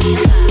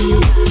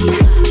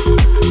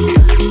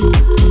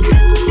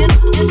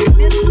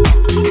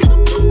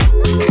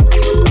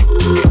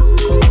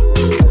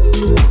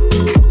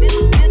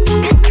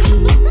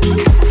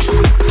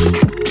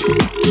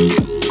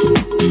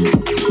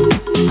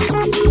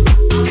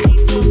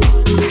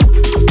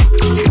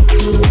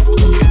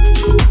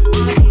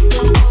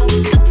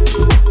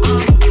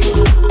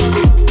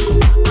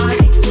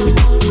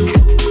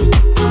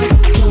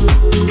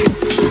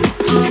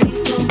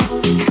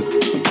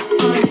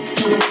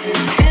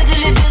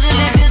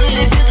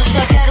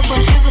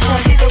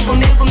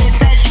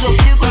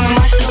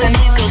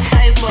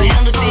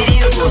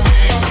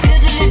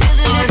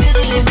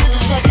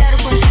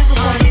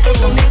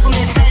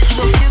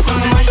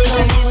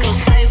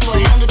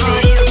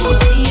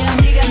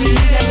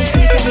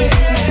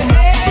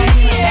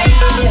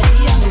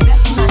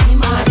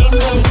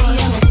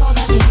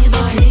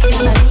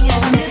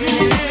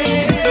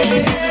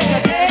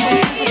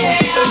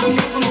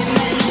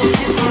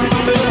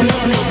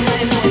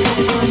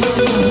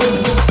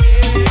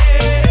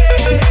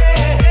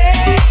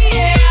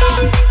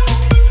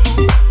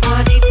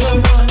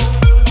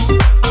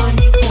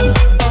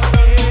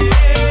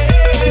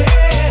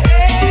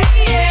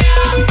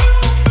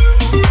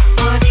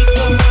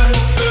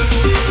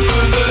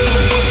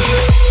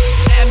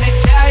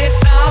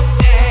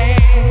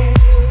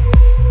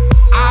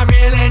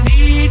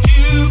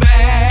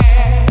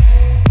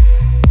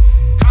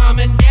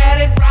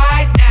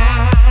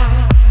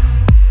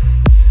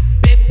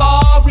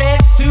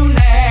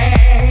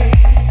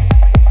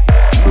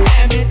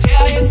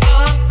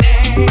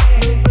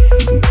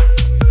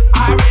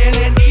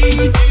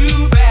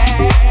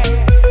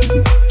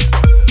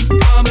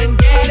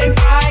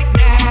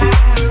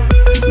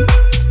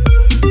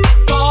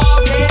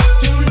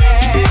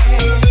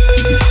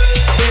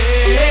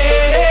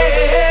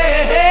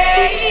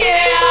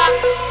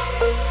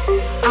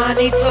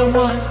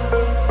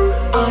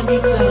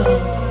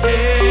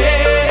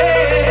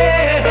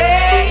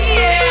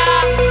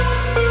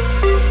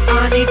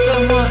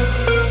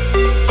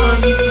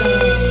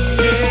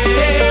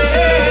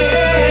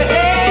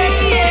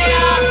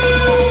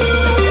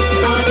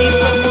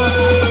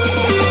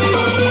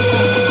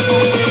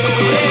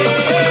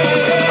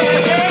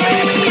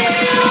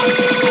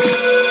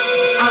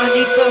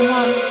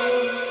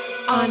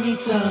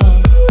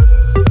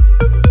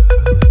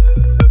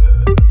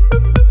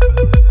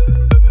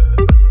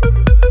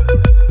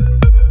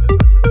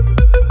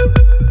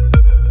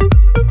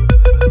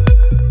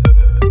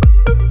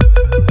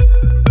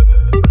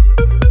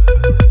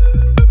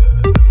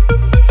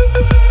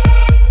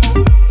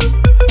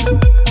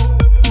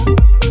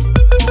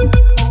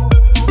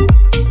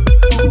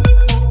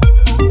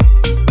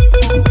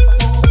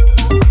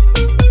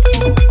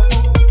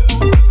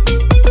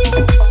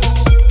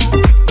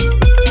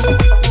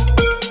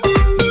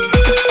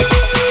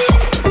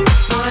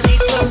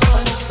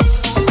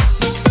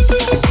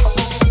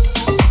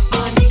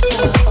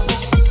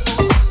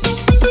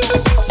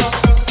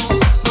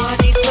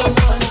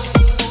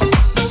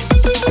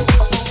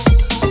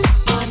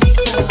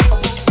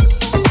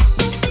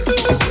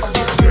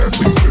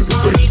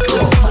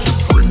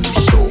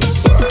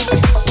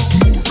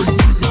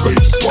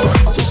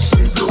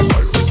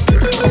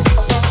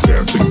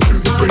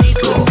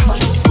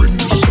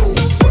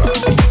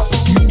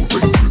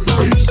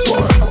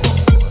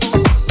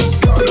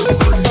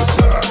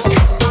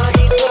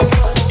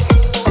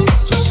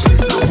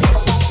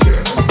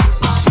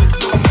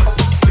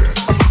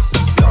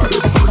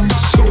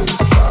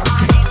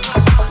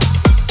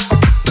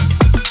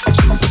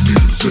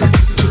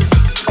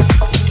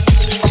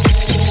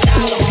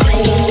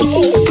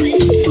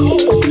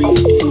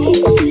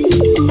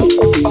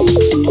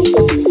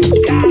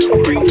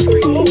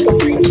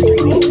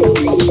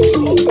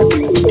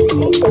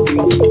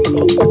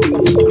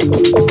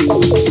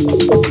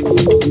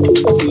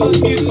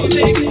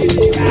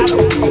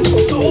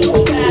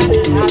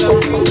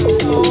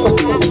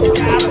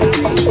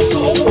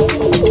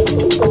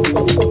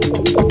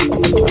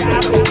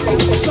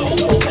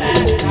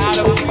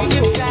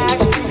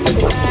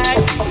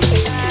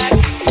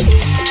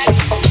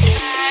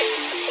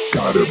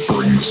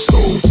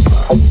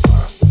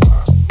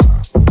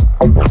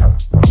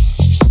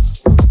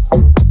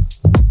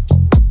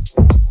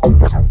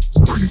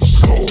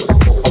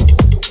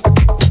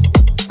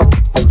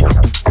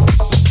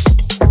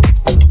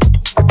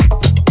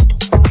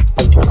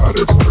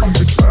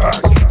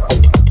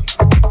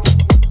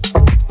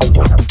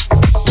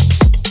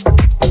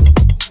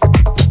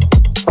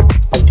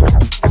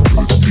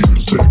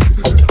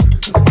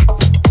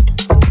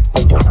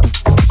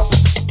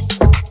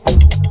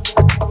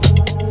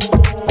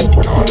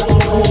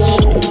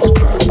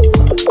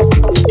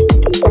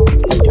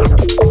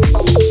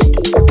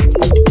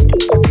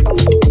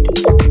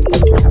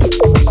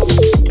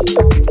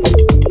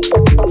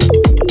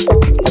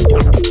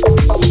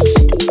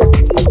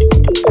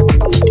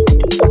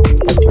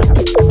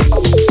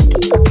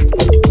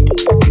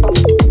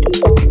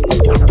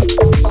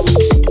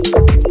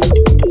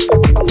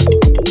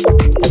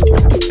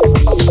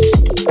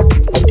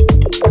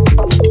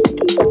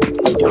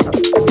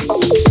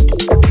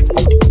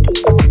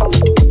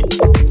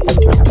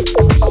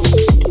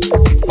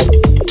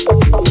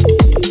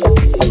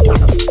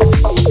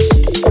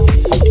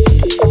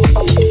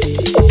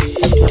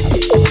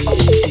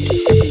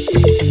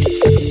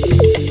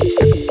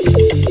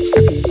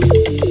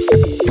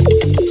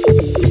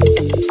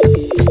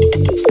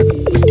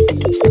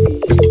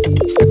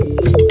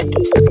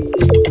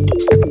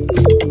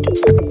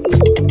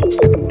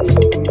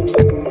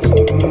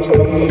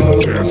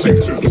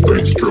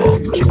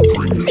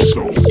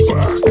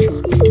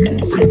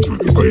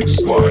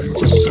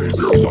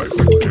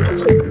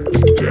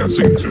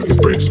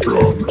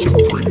 drum to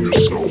bring your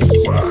soul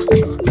back.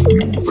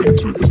 Moving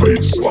to the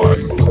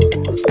baseline.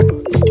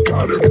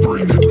 Gotta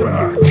bring it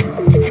back.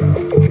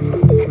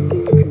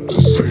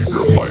 To save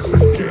your life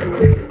again.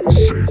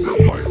 Save your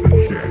life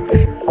again.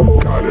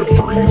 Gotta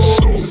bring the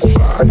soul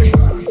back.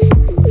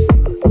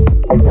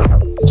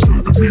 To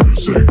the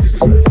music.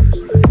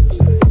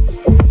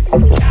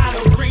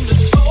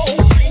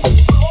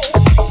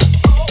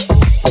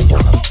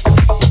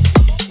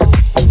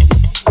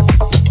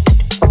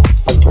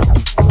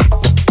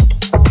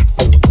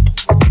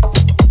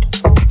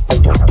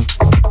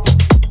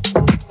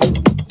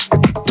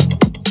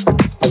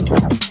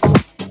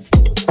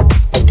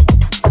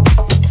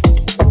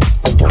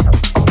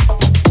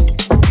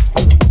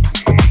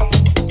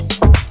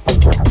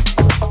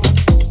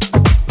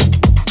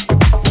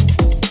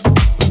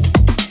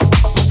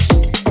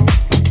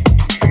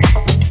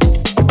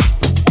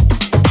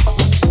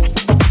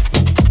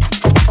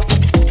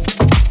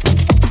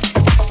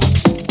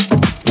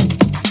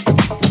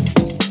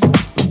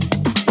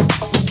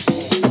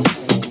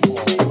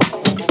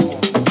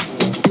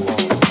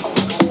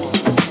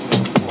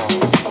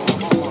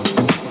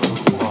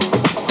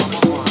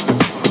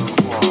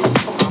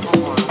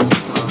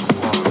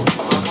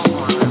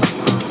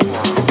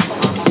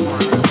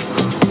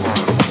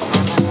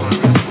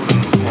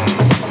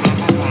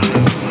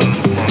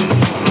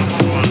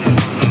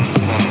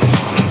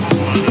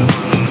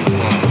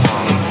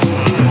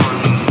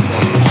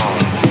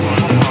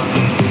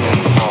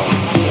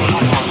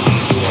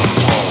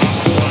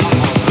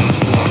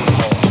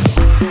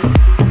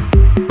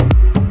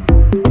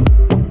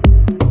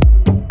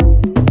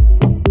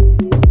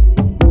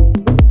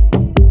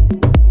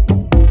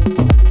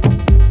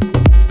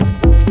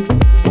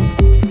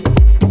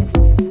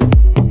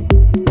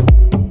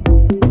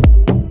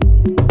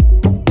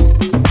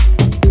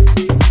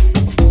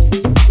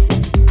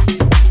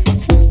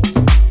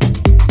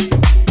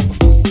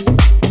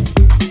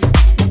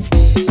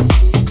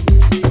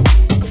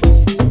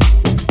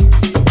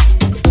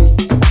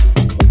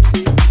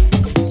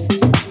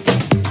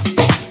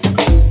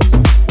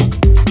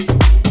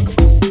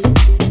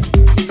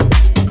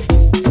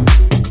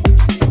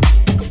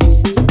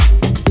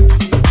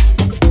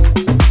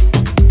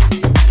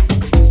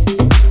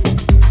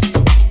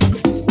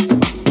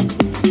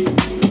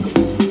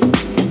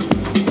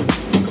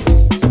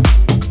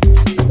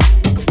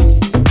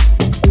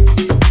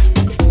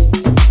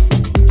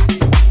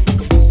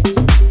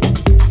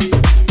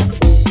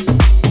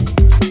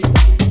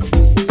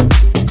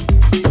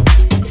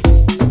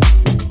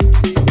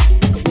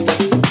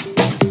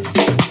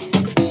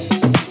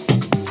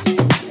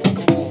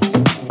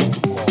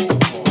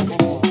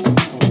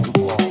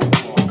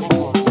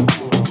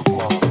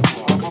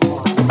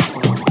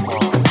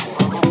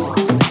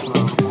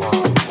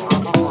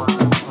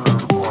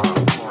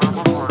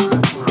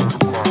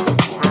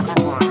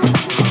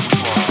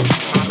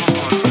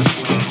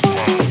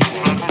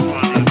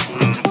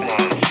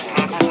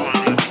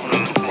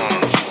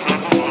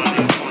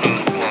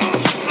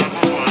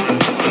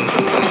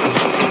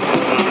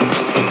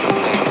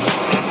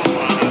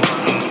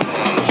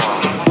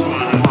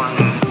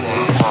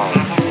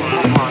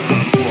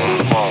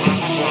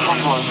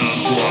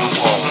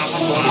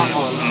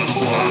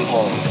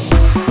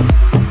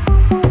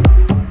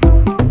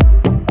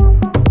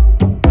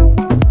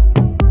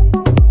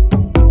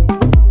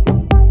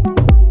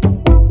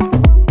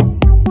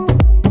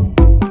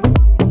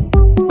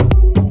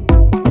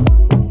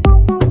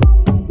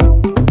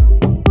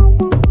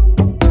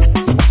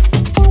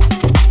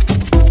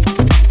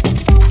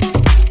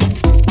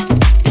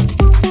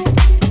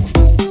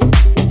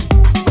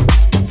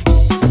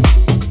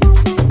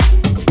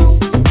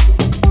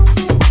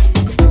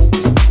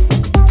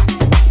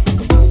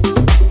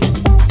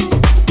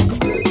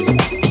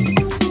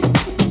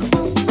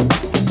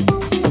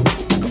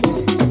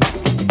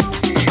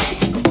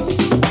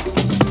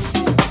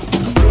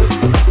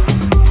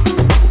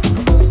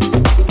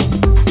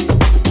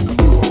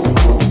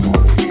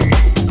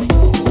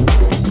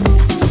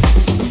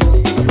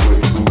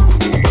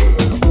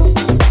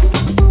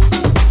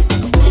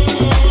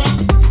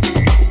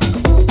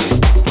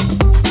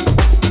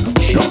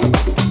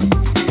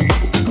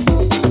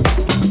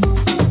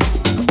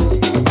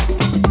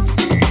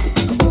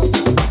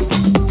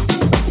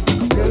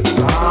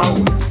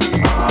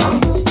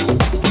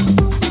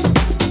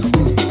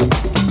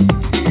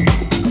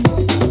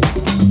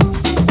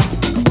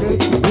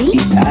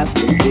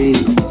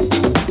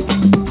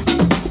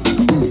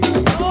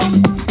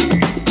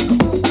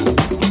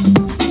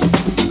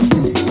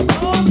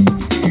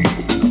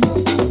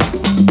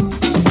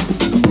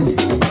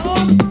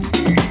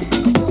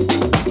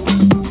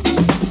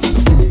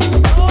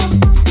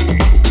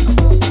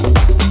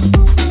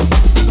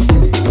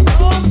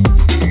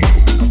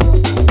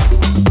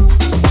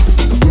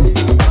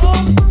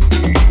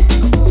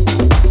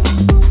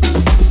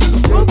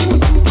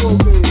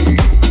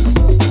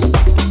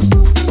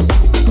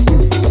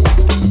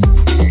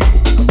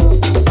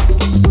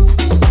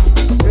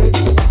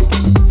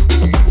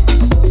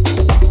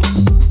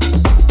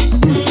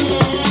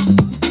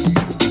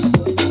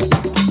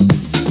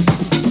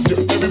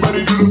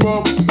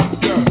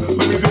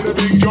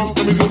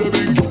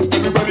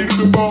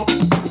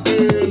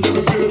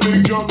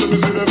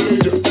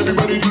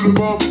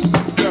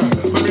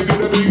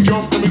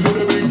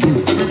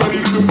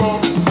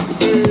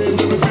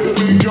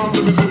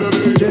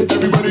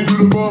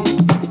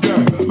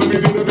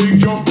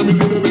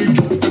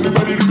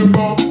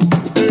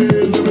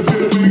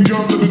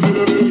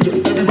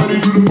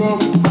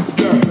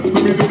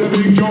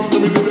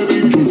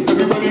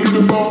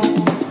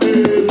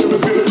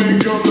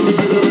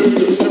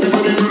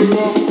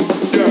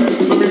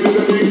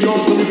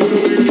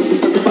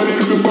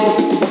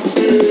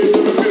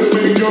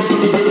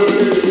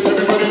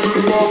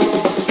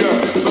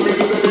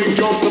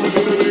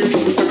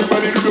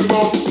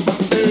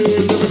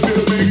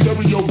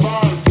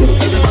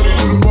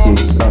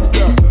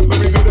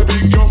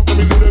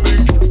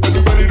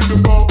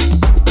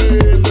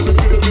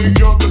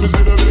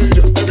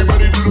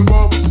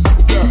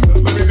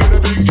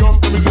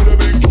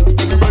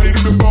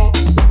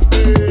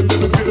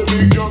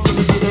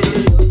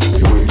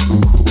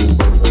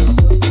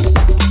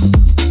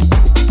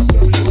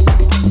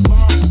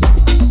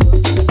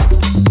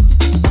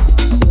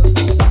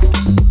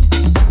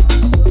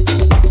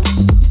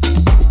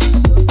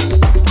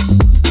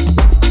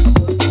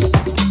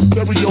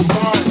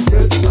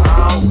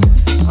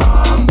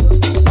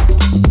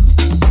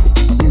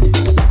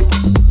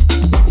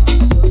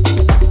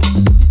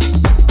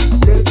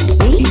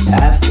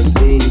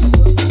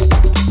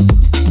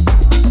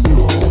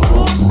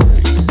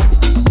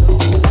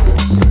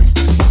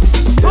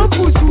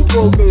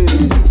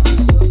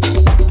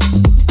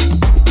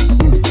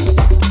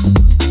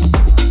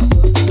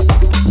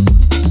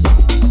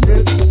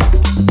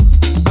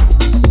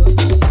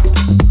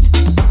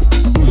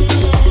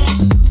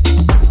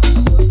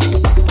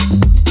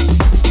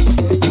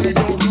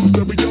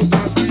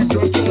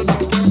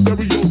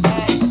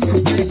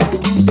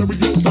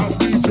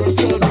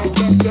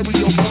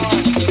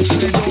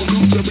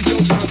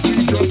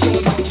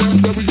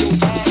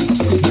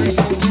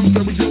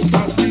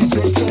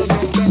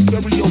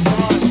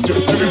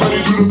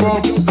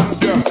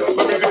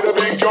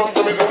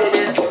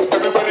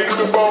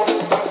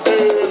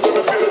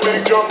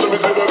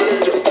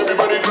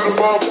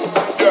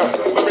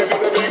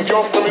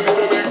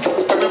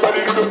 bomb.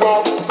 Everybody do the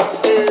bomb.